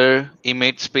raster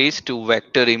image space to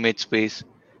vector image space.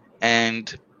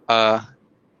 And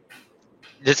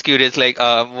just curious,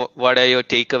 what are your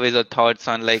takeaways or thoughts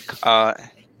on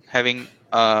having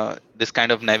this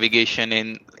kind of navigation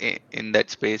in that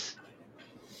space?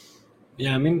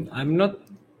 Yeah, I mean, I'm not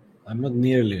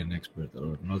nearly an expert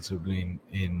or not so green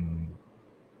in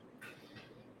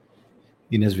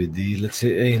SVD. Let's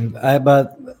say,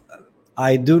 but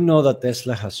I do know that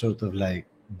Tesla has sort of like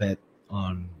bet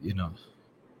on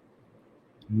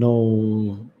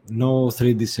no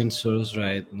 3D sensors,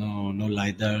 right? No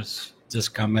lidars,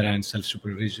 just camera and self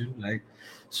supervision. Like,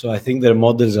 so I think their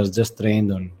models are just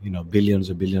trained on billions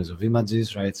and billions of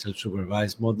images, right? Self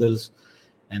supervised models,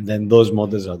 and then those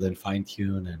models are then fine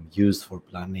tuned and used for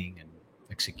planning and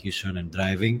execution and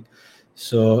driving.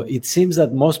 So it seems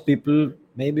that most people,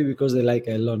 maybe because they like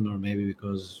Elon or maybe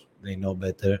because they know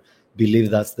better, believe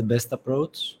that's the best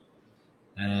approach,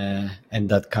 and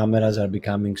that cameras are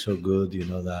becoming so good,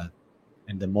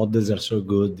 and the models are so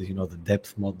good, the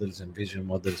depth models and vision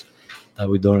models, that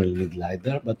we don't really need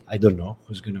lidar. But I don't know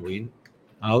who's going to win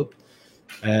out.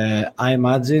 I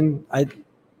imagine like,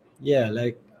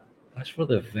 as for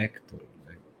the vector,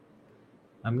 like,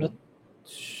 I'm not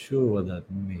sure what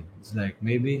that means. It's like,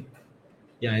 maybe,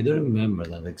 yeah, I don't remember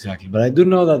that exactly, but I do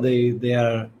know that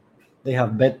they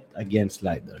have bet against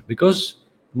lidar because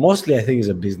mostly I think it's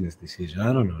a business decision.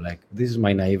 I don't know, like, this is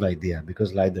my naive idea,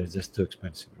 because lidar is just too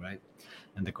expensive, right?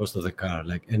 And the cost of the car,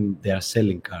 like, and they are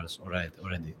selling cars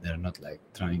already. They're not like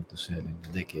trying to sell in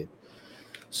a decade.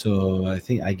 So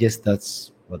I guess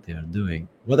that's what they are doing.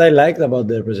 What I liked about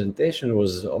their presentation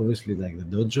was obviously like the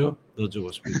dojo. Dojo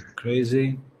was pretty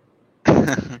crazy.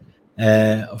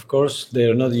 Of course,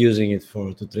 they're not using it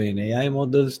to train AI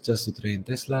models, just to train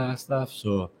Tesla stuff.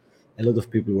 So a lot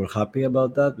of people were happy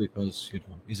about that, because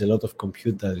it's a lot of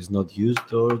compute that is not used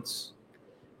towards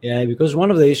AI. Because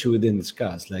one of the issues we didn't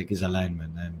discuss, like, is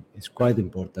alignment, and it's quite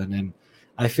important. And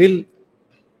I feel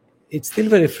it's still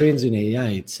very fringe in AI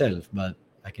itself, but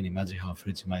I can imagine how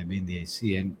fringe it might be in the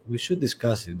AC, and we should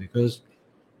discuss it, because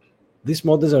these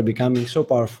models are becoming so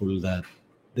powerful that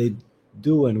they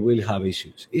do and will have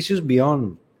issues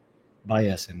beyond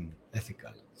bias and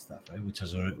ethical stuff, right? Which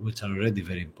are already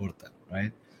very important,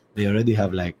 right? They already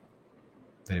have like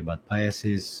very bad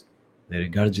biases. They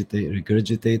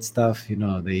regurgitate stuff.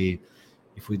 They,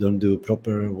 if we don't do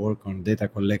proper work on data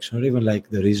collection, or even like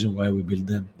the reason why we build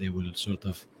them, they will sort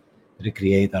of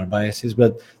recreate our biases.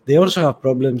 But they also have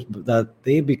problems that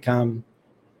they become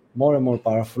more and more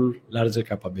powerful, larger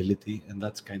capability, and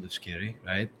that's kind of scary,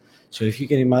 right? So if you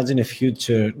can imagine a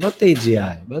future, not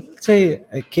AGI, but let's say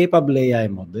a capable AI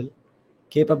model,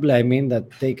 capable, I mean, that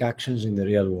take actions in the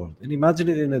real world, and imagine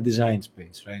it in a design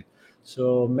space, right?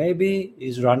 So maybe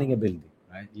is running a building,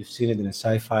 right? You've seen it in a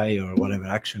sci-fi or whatever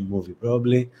action movie,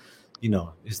 probably.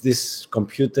 Is this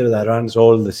computer that runs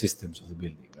all the systems of the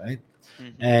building, right?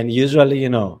 Mm-hmm. And usually,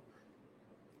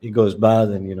 it goes bad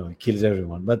and it kills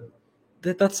everyone. But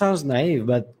that sounds naive.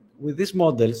 But with these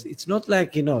models, it's not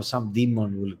like some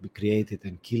demon will be created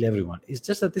and kill everyone. It's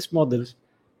just that these models,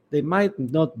 they might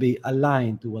not be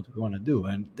aligned to what we want to do,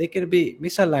 and they can be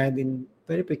misaligned in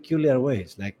very peculiar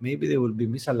ways. Like, maybe they will be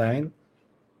misaligned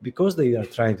because they are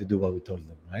trying to do what we told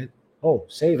them, right? Oh,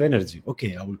 save energy.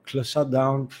 Okay, I will shut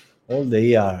down all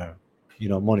the ER,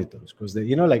 monitors, because they,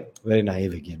 like, very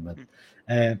naive again.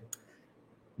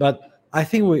 But I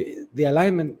think the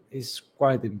alignment is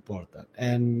quite important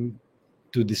and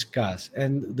to discuss.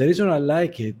 And the reason I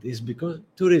like it is because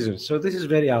two reasons. So this is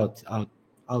very out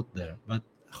there, but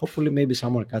hopefully maybe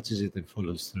someone catches it and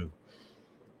follows through.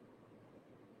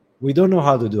 We don't know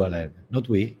how to do alignment. Not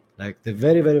we. Like, the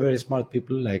very, very, very smart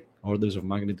people, like orders of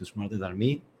magnitude smarter than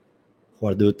me, who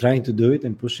are trying to do it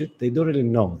and push it, they don't really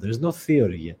know. There's no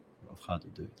theory yet of how to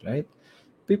do it, right?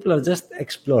 People are just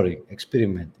exploring,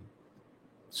 experimenting.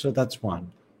 So that's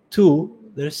one. Two,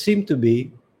 there seem to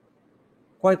be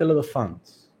quite a lot of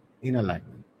funds in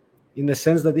alignment, in the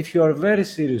sense that if you are very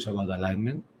serious about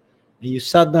alignment and you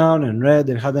sat down and read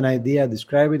and had an idea,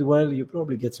 describe it well, you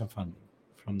probably get some funding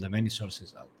from the many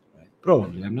sources out there, right?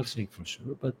 Probably, I'm not saying for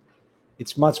sure, but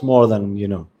it's much more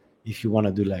than, if you want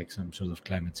to do like some sort of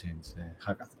climate change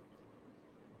hackathon.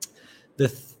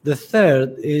 The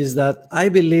third is that I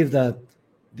believe that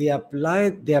the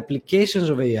applications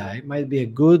of AI might be a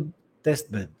good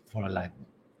test bed for alignment.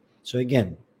 So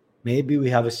again, maybe we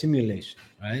have a simulation,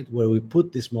 right, where we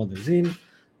put these models in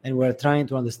and we're trying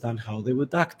to understand how they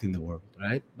would act in the world,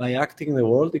 right? By acting in the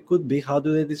world, it could be how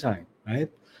do they design, right?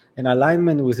 And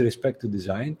alignment with respect to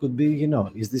design could be,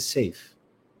 is this safe?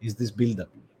 Is this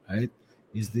buildable, right?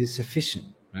 Is this efficient,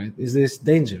 right? Is this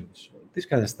dangerous? This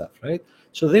kind of stuff, right?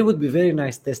 So they would be very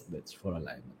nice test beds for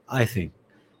alignment, I think.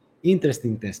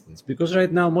 Interesting test beds. Because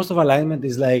right now, most of alignment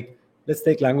is like, let's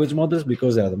take language models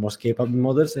because they are the most capable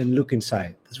models and look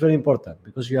inside. That's very important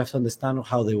because you have to understand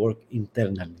how they work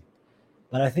internally.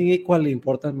 But I think equally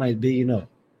important might be,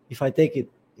 if I take it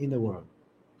in the world,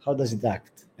 how does it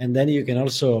act? And then you can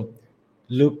also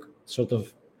look, sort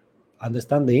of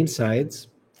understand the insides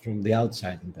from the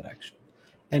outside interaction.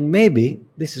 And maybe,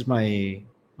 this is my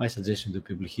suggestion to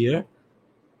people here,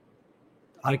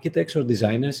 architects or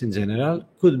designers in general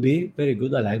could be very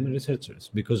good alignment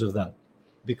researchers because of that.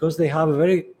 Because they have a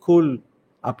very cool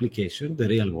application, the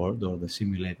real world or the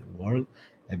simulated world,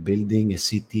 a building, a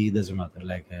city, doesn't matter,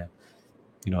 like a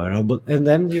robot. And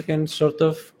then you can sort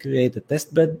of create a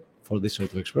test bed for this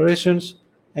sort of explorations.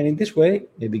 And in this way,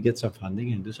 maybe get some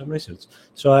funding and do some research.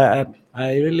 So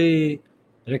I really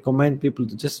recommend people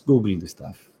to just Google this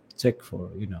stuff. Check for,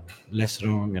 Less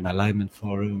Wrong and Alignment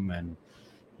Forum and,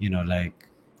 like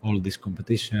all these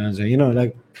competitions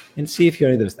and, and see if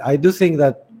you're interested. I do think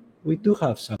that we do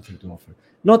have something to offer.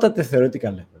 Not at the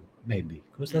theoretical level, maybe,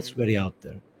 because that's very out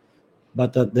there.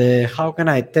 But at the how can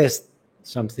I test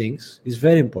some things is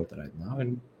very important right now.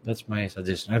 And that's my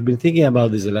suggestion. I've been thinking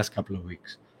about this the last couple of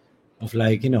weeks of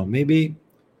like, maybe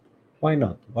why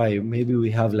not? Why? Maybe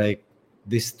we have like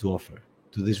this to offer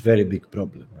to this very big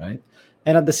problem, right?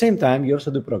 And at the same time, you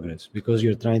also do progress because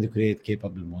you're trying to create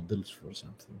capable models for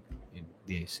something in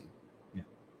DAC. Yeah.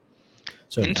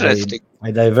 So Interesting. I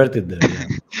diverted there. Yeah.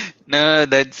 No,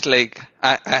 that's like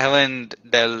I haven't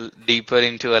delved deeper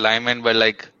into alignment, but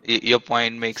like your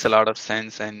point makes a lot of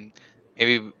sense, and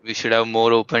maybe we should have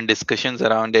more open discussions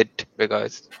around it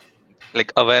because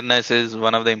like awareness is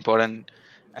one of the important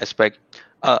aspect.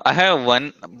 I have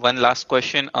one last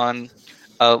question on.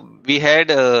 We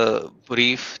had a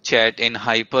brief chat in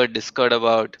Hyper Discord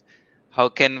about how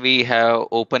can we have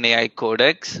OpenAI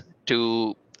codecs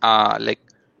to like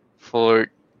for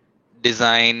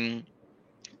design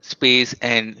space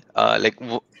and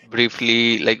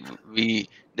briefly like we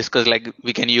discussed like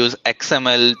we can use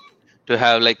XML to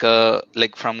have like a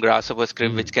like from Grasshopper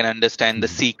script which can understand the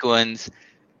sequence,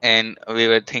 and we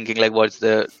were thinking like what's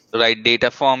the right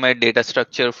data format, data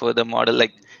structure for the model.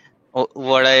 Like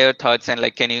what are your thoughts, and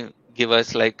like can you give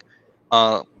us like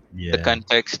the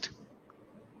context?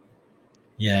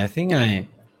 Yeah, I think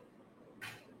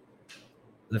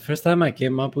the first time I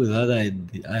came up with that,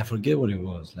 I forget what it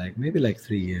was, like maybe like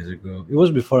 3 years ago. It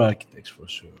was before architects for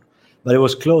sure, but it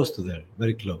was close to there,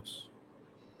 very close,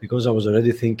 because I was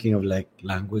already thinking of like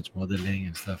language modeling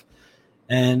and stuff.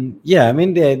 And yeah, I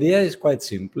mean the idea is quite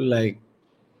simple. Like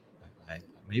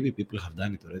maybe people have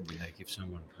done it already. Like if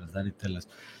someone has done it, tell us.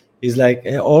 It's like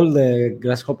all the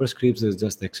Grasshopper scripts is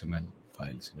just XML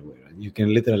files in a way, right? You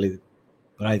can literally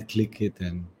right click it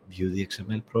and view the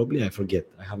XML. Probably I forget.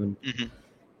 I haven't.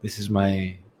 This is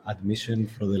my admission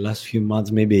for the last few months,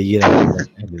 maybe a year. I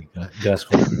haven't done any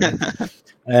Grasshopper,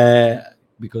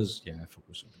 because I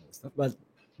focus on that stuff.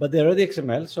 But they're already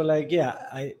XML, so like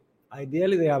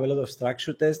ideally they have a lot of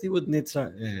structure tests. You would need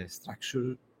some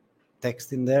structure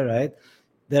text in there, right?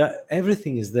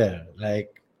 Everything is there,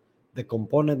 like the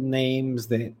component names,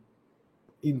 the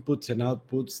inputs and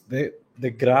outputs, the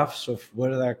graphs of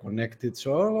where they're connected.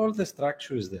 So all the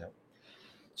structure is there.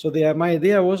 So my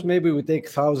idea was maybe we take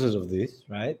thousands of these,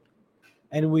 right?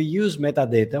 And we use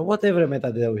metadata, whatever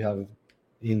metadata we have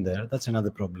in there. That's another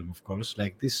problem, of course.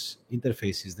 Like these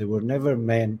interfaces, they were never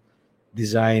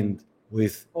designed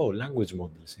with language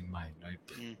models in mind, right?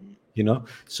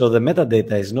 So the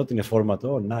metadata is not in a format,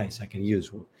 nice, I can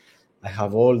use. I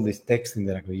have all this text in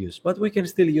there I can use. But we can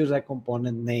still use like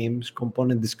component names,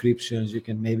 component descriptions. You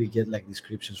can maybe get like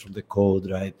descriptions from the code,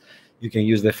 right? You can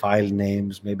use the file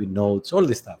names, maybe notes, all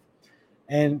this stuff.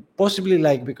 And possibly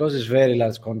like, because it's very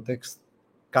large context,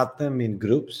 cut them in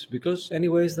groups, because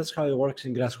anyways, that's how it works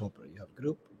in Grasshopper. You have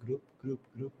group,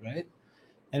 right?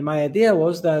 And my idea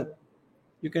was that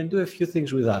you can do a few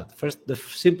things with that. First, the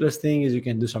simplest thing is you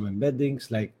can do some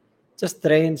embeddings, like just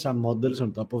train some models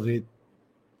on top of it.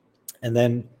 And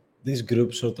then this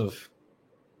group sort of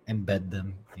embed them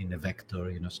in a vector,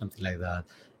 something like that,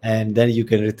 and then you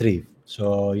can retrieve.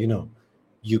 So,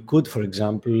 you could, for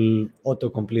example,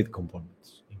 autocomplete components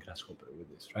in Grasshopper with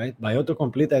this, right? By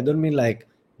autocomplete, I don't mean like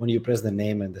when you press the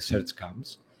name and the search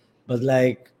comes, but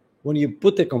like when you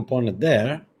put a component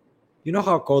there, you know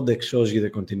how Codex shows you the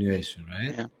continuation,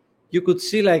 right? Yeah. You could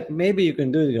see like maybe you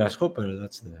can do it in Grasshopper.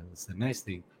 That's the nice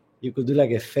thing. You could do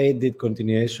like a faded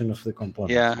continuation of the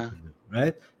component, Yeah.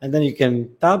 right? And then you can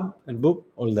tab and boop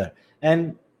all there,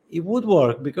 and it would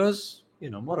work because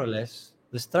more or less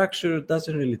the structure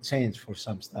doesn't really change for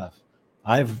some stuff.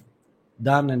 I've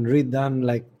done and redone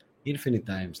like infinite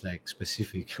times like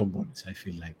specific components. I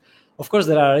feel like, of course,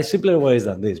 there are simpler ways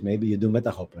than this. Maybe you do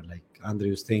MetaHopper like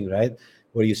Andrew's thing, right,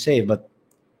 where you save, but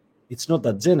it's not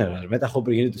that general.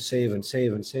 MetaHopper, you need to save and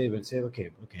save and save and save. Okay,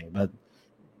 but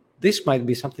this might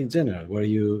be something general where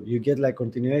you get like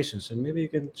continuations, and maybe you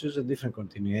can choose a different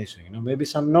continuation. Maybe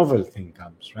some novel thing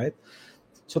comes, right?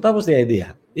 So that was the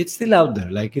idea. It's still out there.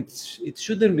 Like it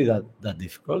shouldn't be that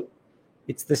difficult.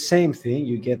 It's the same thing.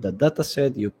 You get the data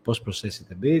set, you post-process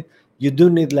it a bit. You do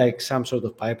need like some sort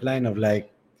of pipeline of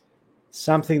like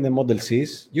something the model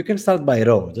sees. You can start by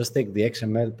raw. Just take the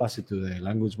XML, pass it to the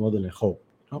language model and hope.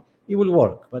 It will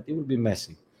work, but it will be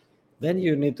messy. Then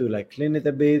you need to like clean it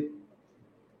a bit.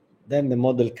 Then the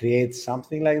model creates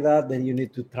something like that. Then you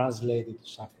need to translate it to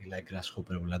something like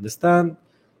Grasshopper will understand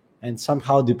and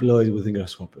somehow deploy it within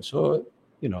Grasshopper. So,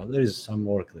 there is some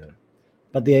work there.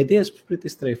 But the idea is pretty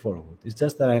straightforward. It's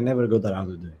just that I never got around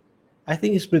to doing it. I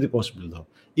think it's pretty possible, though.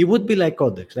 It would be like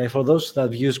Codex. Like for those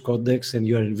that use Codex and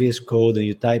you're in VS Code and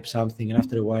you type something, and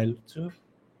after a while, it's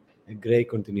a gray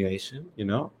continuation,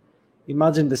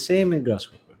 Imagine the same in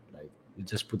Grasshopper. Like you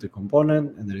just put a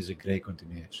component and there is a gray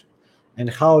continuation. And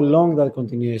how long that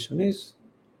continuation is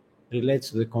relates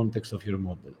to the context of your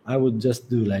model. I would just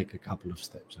do like a couple of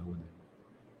steps. I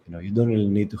wouldn't, you don't really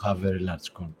need to have very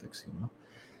large context,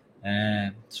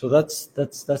 So that's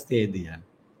the idea.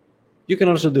 You can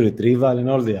also do retrieval and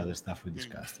all the other stuff we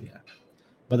discussed, yeah.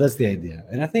 But that's the idea,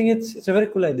 and I think it's a very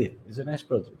cool idea. It's a nice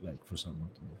project, like for someone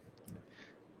to do.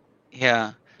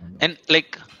 Yeah, and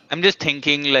like I'm just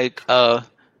thinking, like,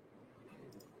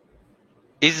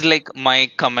 is like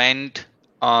my comment,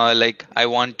 like I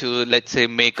want to, let's say,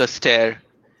 make a stair.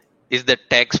 Is the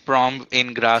text prompt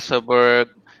in Grasshopper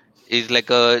is like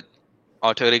a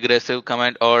autoregressive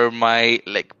command, or my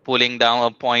like pulling down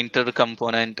a pointer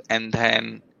component, and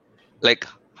then like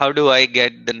how do I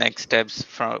get the next steps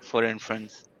for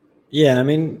inference? Yeah, I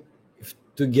mean,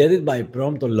 to get it by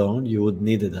prompt alone, you would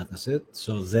need a dataset.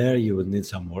 So there you would need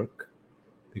some work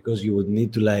because you would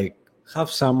need to like have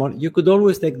someone. You could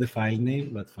always take the file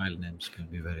name, but file names can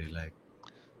be very like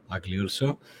ugly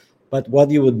also. But what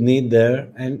you would need there,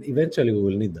 and eventually we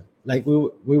will need that. Like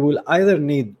we will either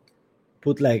need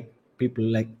put like people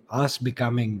like us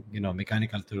becoming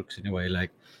mechanical Turks in a way,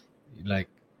 like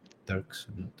Turks.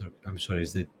 I'm sorry,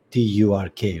 it's the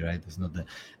TURK, right? It's not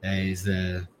it's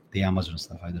the Amazon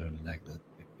stuff. I don't really like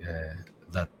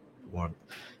that word,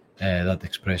 that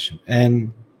expression.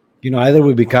 And either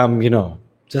we become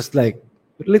just like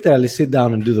literally sit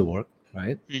down and do the work,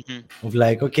 right? Mm-hmm. Of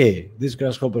like, okay, this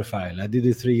Grasshopper file, I did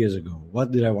it 3 years ago.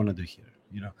 What did I want to do here?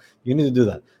 You need to do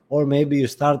that. Or maybe you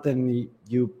start and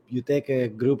you take a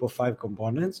group of 5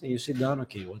 components and you sit down.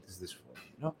 Okay, what is this for?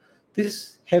 This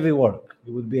is heavy work.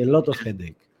 It would be a lot of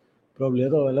headache, probably a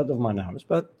lot of man hours,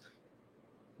 but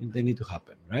they need to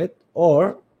happen, right?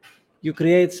 Or you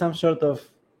create some sort of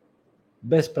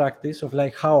best practice of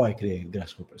like how I create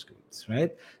Grasshopper scripts,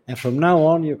 right? And from now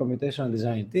on, your computational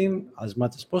design team, as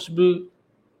much as possible,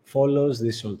 follows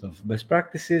this sort of best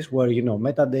practices where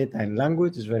metadata and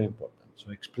language is very important.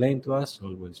 So explain to us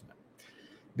always now.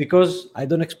 Because I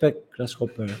don't expect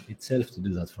Grasshopper itself to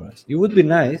do that for us. It would be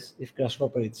nice if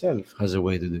Grasshopper itself has a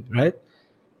way to do it, right?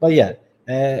 But yeah,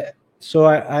 so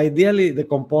ideally the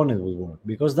component will work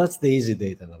because that's the easy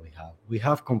data that we have. We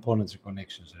have components and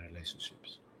connections and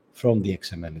relationships from the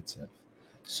XML itself.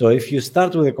 So if you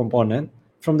start with a component,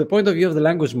 from the point of view of the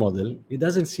language model, it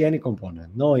doesn't see any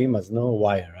component, no image, no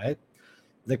wire, right?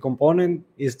 The component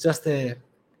is just a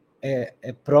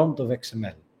prompt of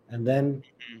XML. And then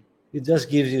it just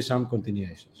gives you some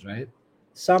continuations, right?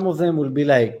 Some of them will be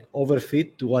like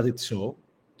overfit to what it saw,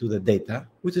 to the data,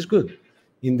 which is good.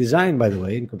 In design, by the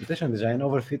way, in computational design,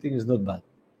 overfitting is not bad,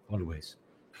 always.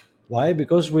 Why?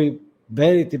 Because we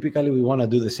very typically we want to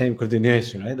do the same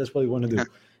continuation, right? That's what we want to do.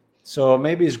 So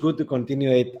maybe it's good to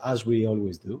continue it as we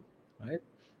always do, right?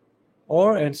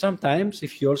 And sometimes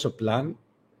if you also plan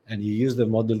and you use the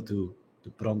model to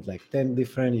prompt like 10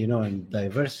 different, and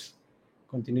diverse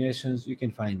continuations, you can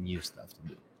find new stuff to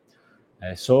do.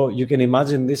 So you can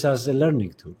imagine this as a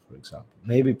learning tool, for example.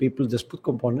 Maybe people just put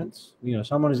components.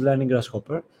 Someone is learning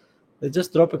Grasshopper, they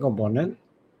just drop a component,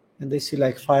 and they see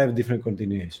like 5 different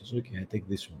continuations. Okay, I take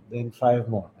this one, then 5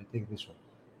 more. I take this one,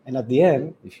 and at the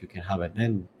end, if you can have an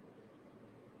end,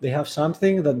 they have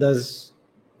something that does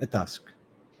a task,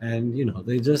 and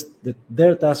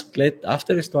their task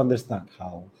after is to understand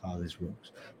how this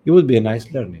works. It would be a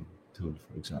nice learning tool,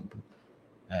 for example.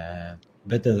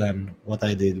 Better than what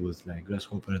I did with like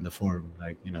Grasshopper and the form,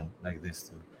 like this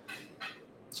too.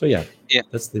 So yeah,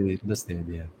 that's the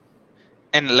idea.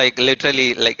 And like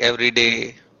literally, like every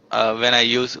day, when I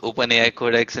use OpenAI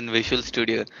Codex in Visual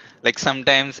Studio, like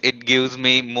sometimes it gives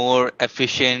me more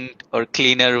efficient or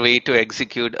cleaner way to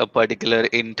execute a particular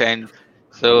intent.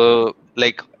 So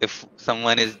like if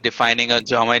someone is defining a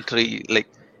geometry, like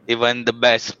even the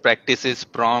best practices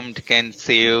prompt can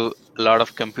save a lot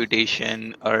of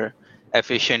computation or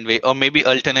efficient way, or maybe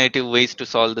alternative ways to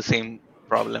solve the same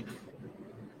problem.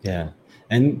 Yeah,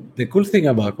 and the cool thing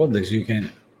about Codex,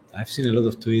 I've seen a lot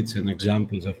of tweets and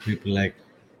examples of people like,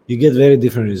 you get very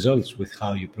different results with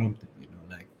how you prompt it.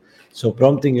 So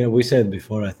prompting, we said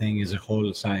before, I think is a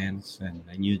whole science and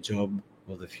a new job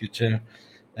for the future.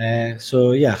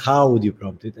 So yeah, how would you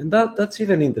prompt it? And that's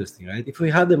even interesting, right? If we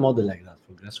had a model like that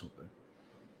for Grasshopper,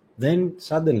 then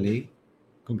suddenly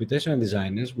computational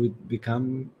designers would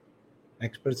become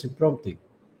experts in prompting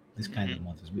this kind of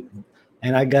models.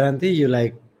 And I guarantee you,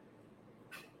 like,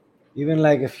 even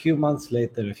like a few months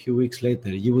later, a few weeks later,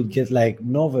 you would get like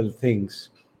novel things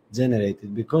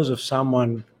generated because of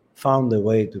someone found a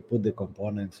way to put the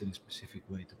components in a specific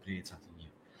way to create something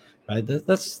new, right?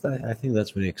 I think that's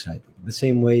very exciting. The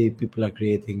same way people are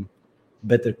creating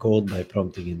better code by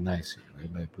prompting it nicely,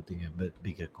 right? By putting a bit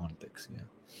bigger context. Yeah.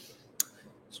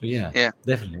 So yeah, Yeah.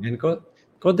 definitely. And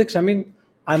Codex, I mean,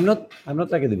 I'm not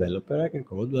like a developer. I can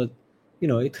code, but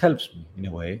it helps me in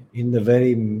a way in the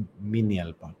very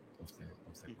menial part of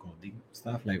the coding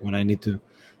stuff. Like when I need to,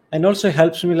 and also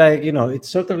helps me like it's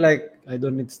sort of like I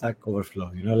don't need Stack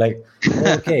Overflow. Like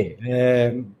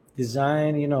okay,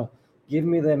 design. Give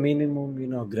me the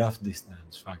minimum graph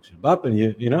distance function. But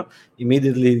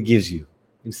immediately it gives you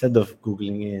instead of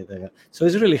googling it. So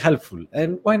it's really helpful.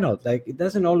 And why not? Like it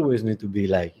doesn't always need to be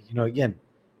like again,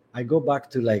 I go back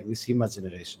to like this image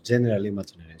generation, general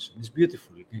image generation. It's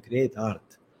beautiful. You can create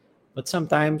art, but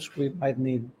sometimes we might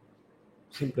need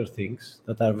simpler things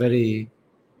that are very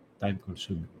time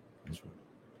consuming as well.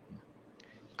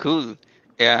 Cool.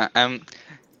 Yeah.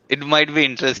 It might be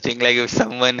interesting, like if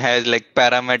someone has like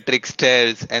parametric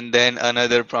stairs and then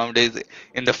another prompt is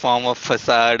in the form of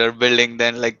facade or building,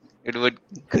 then like it would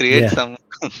create Yeah, some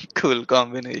cool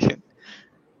combination.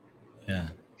 yeah,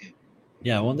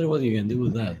 yeah. I wonder what you can do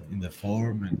with that in the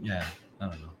form, and yeah, I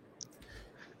don't know.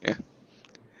 Yeah.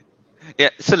 Yeah.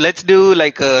 So let's do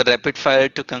like a rapid fire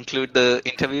to conclude the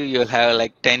interview. You'll have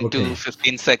like 10 to Okay,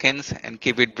 15 seconds and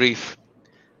keep it brief.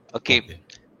 Okay. okay.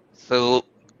 So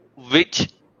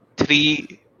which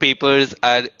three papers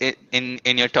are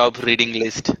in your top reading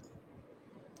list?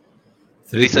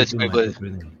 Three Research people in my papers. top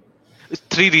reading.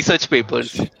 Three research Oh papers.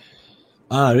 shit.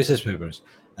 Research papers.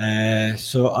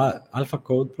 So Alpha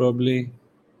Code probably.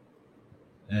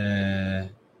 Uh,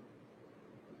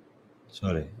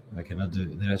 Sorry, I cannot do.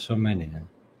 There are so many.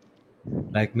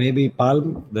 Like maybe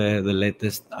Palm, the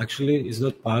latest. Actually, it's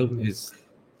not Palm. It's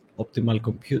Optimal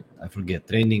Compute. I forget.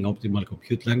 Training Optimal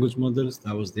Compute language models.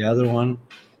 That was the other one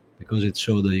because it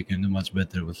showed that you can do much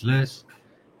better with less.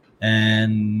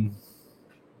 And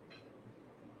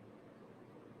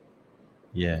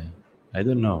yeah, I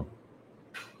don't know.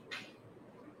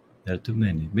 There are too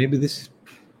many. Maybe this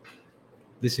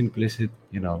implicit,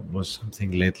 was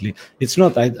something lately. It's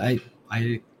not. I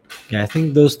yeah, I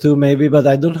think those two maybe, but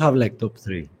I don't have like top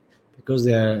three because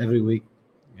they are every week.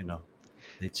 You know,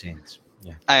 they change.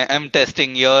 Yeah. I am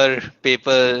testing your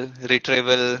paper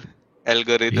retrieval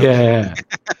algorithm. Yeah.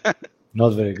 Not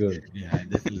very good. Yeah, I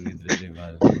definitely need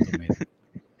retrieval automated.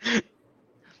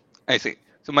 I see.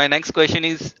 So my next question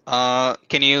is,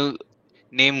 can you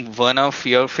name one of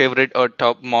your favorite or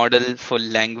top model for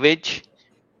language,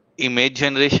 image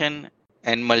generation,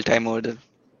 and multimodal?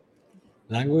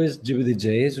 Language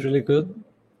GPTJ is really good,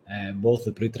 both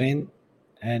the pre-trained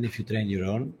and if you train your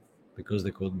own, because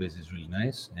the code base is really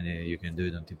nice and you can do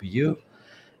it on TPU.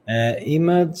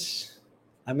 Image,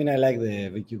 I mean, I like the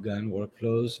VQGAN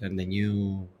workflows and the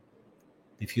new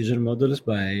diffusion models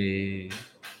by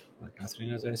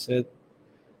Catherine, as I said.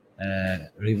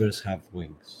 Rivers have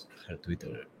wings, her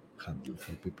Twitter handle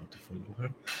for people to follow her.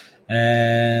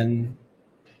 And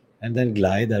And then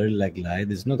Glide, I really like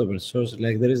Glide. It's not open source.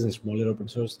 Like there is a smaller open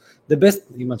source. The best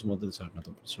image models are not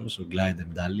open source. So Glide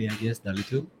and DALI, I guess, DALI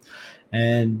 2.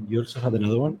 And you also had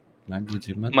another one, language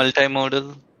image.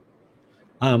 Multimodal.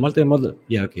 Multimodal.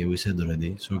 Yeah, okay, we said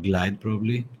already. So Glide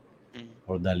probably, Mm.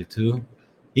 or DALI 2.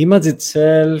 Image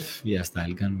itself, yeah,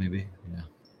 StyleGAN maybe. Yeah,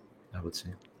 I would say.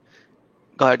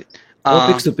 Got it. Or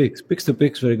Pix2Pix.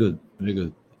 Pix2Pix, very good. Very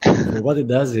good. For what it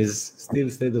does is still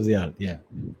state of the art. Yeah.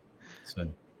 So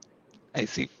I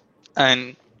see.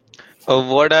 And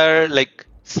what are like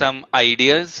some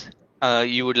ideas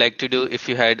you would like to do if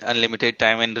you had unlimited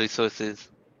time and resources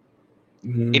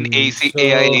in AC,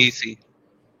 AI, so AC?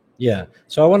 yeah,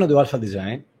 so I want to do alpha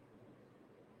design.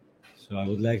 So I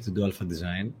would like to do alpha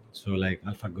design. So like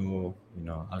AlphaGo,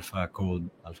 alpha code,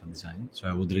 alpha design. So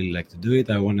I would really like to do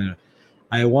it. I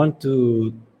want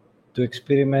to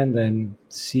experiment and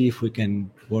see if we can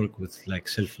work with like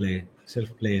self-play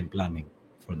and planning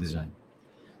for design.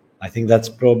 I think that's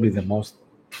probably the most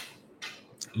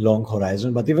long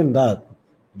horizon, but even that,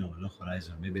 long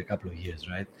horizon, maybe a couple of years,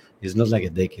 right? It's not like a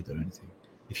decade or anything.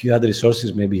 If you had the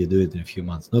resources, maybe you do it in a few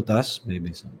months. Not us,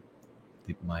 maybe some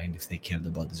deep mind if they cared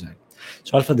about design.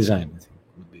 So alpha design, I think,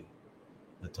 would be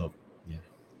the top. Yeah.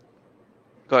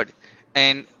 Got it.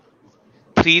 And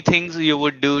 3 things you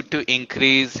would do to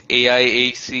increase AI,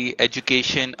 AC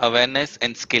education awareness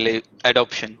and skill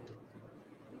adoption.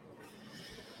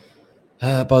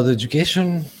 About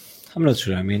education, I'm not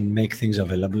sure. I mean, make things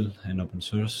available and open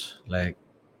source, like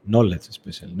knowledge,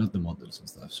 especially, not the models and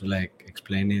stuff. So, like,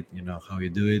 explain it, how you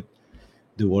do it,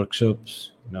 do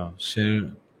workshops,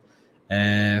 share.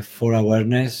 For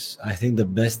awareness, I think the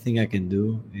best thing I can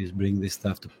do is bring this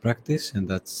stuff to practice, and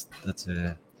that's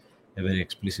a very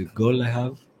explicit goal I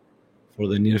have for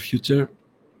the near future.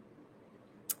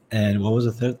 And what was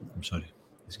the third? I'm sorry,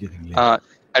 it's getting late.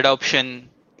 Adoption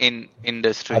in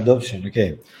industry. Adoption,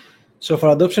 okay. So for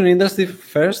adoption in industry,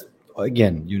 first,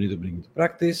 again, you need to bring it to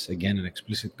practice. Again, an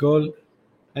explicit goal.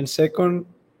 And second,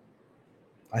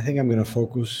 I think I'm going to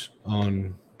focus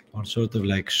on sort of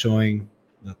like showing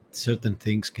that certain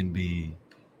things can be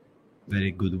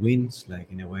very good wins,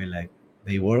 like in a way, like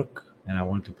they work, and I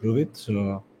want to prove it.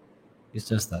 So it's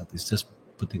just that. It's just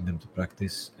putting them to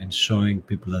practice and showing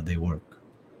people that they work.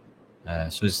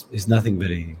 So it's nothing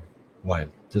very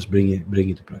wild. Just bring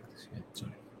it to practice. Yeah,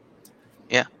 sorry.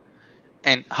 Yeah.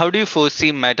 And how do you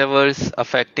foresee metaverse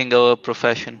affecting our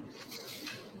profession?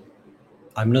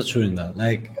 I'm not sure in that.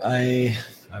 Like I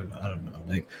don't know.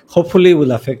 Like hopefully, it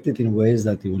will affect it in ways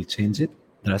that it will change it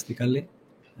drastically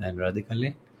and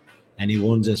radically, and it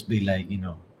won't just be like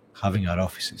having our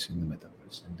offices in the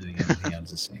metaverse and doing everything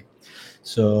else the same.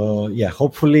 So yeah,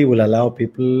 hopefully, it will allow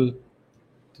people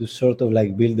to sort of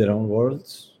like build their own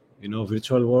worlds,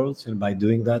 virtual worlds, and by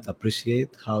doing that, appreciate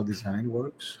how design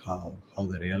works, how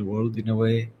the real world in a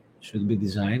way should be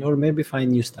designed, or maybe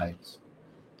find new styles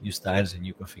and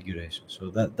new configurations. So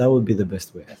that would be the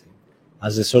best way, I think,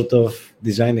 as a sort of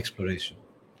design exploration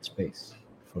space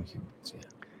for humans. Yeah.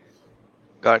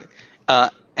 Got it.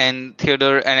 And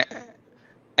Theodore,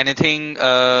 anything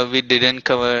we didn't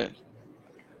cover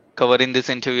in this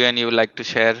interview, and you would like to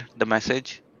share the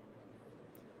message?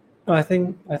 No, I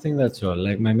think that's all.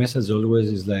 Like my message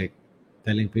always is like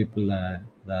telling people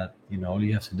that all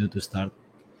you have to do to start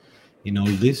in all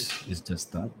this is just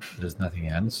start. There's nothing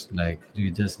else. Like you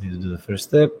just need to do the first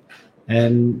step.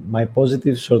 And my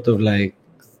positive sort of like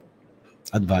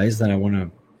advice that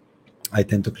I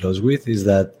tend to close with is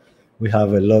that we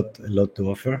have a lot to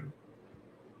offer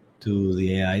to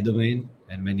the AI domain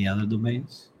and many other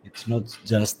domains. It's not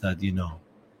just that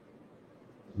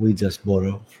we just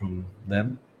borrow from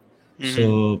them. Mm-hmm.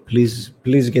 So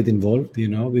please get involved,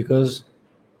 because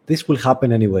this will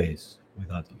happen anyways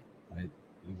without you, right?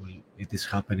 It is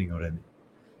happening already.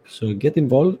 So get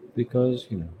involved because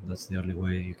that's the only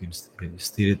way you can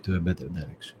steer it to a better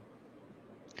direction.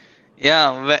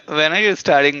 Yeah, when are you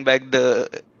starting back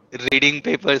the reading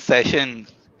paper session?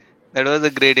 That was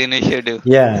a great initiative.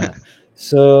 Yeah.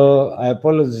 So I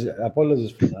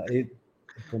apologize for that. It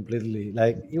completely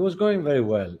like it was going very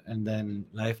well, and then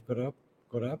life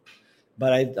caught up.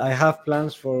 But I have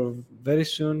plans for very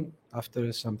soon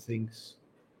after some things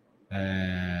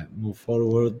move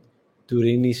forward to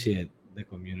reinitiate the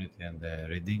community and the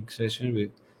reading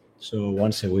session. So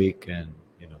once a week and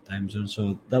time zone.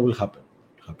 So that will happen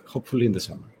hopefully in the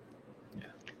summer. Yeah.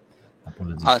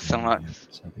 Apologies. Awesome.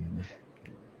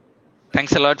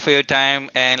 Thanks a lot for your time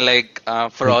and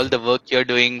for all the work you're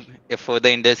doing for the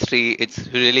industry. It's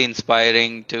really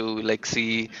inspiring to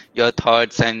see your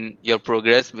thoughts and your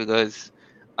progress because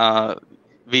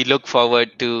we look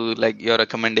forward to your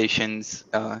recommendations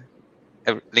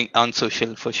link on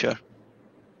social for sure.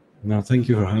 No, thank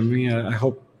you for having me. I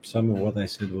hope some of what I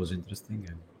said was interesting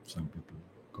and some people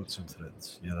got some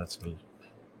threads. Yeah, that's all.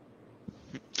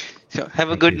 So have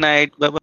a Thank good you. night. Bye bye.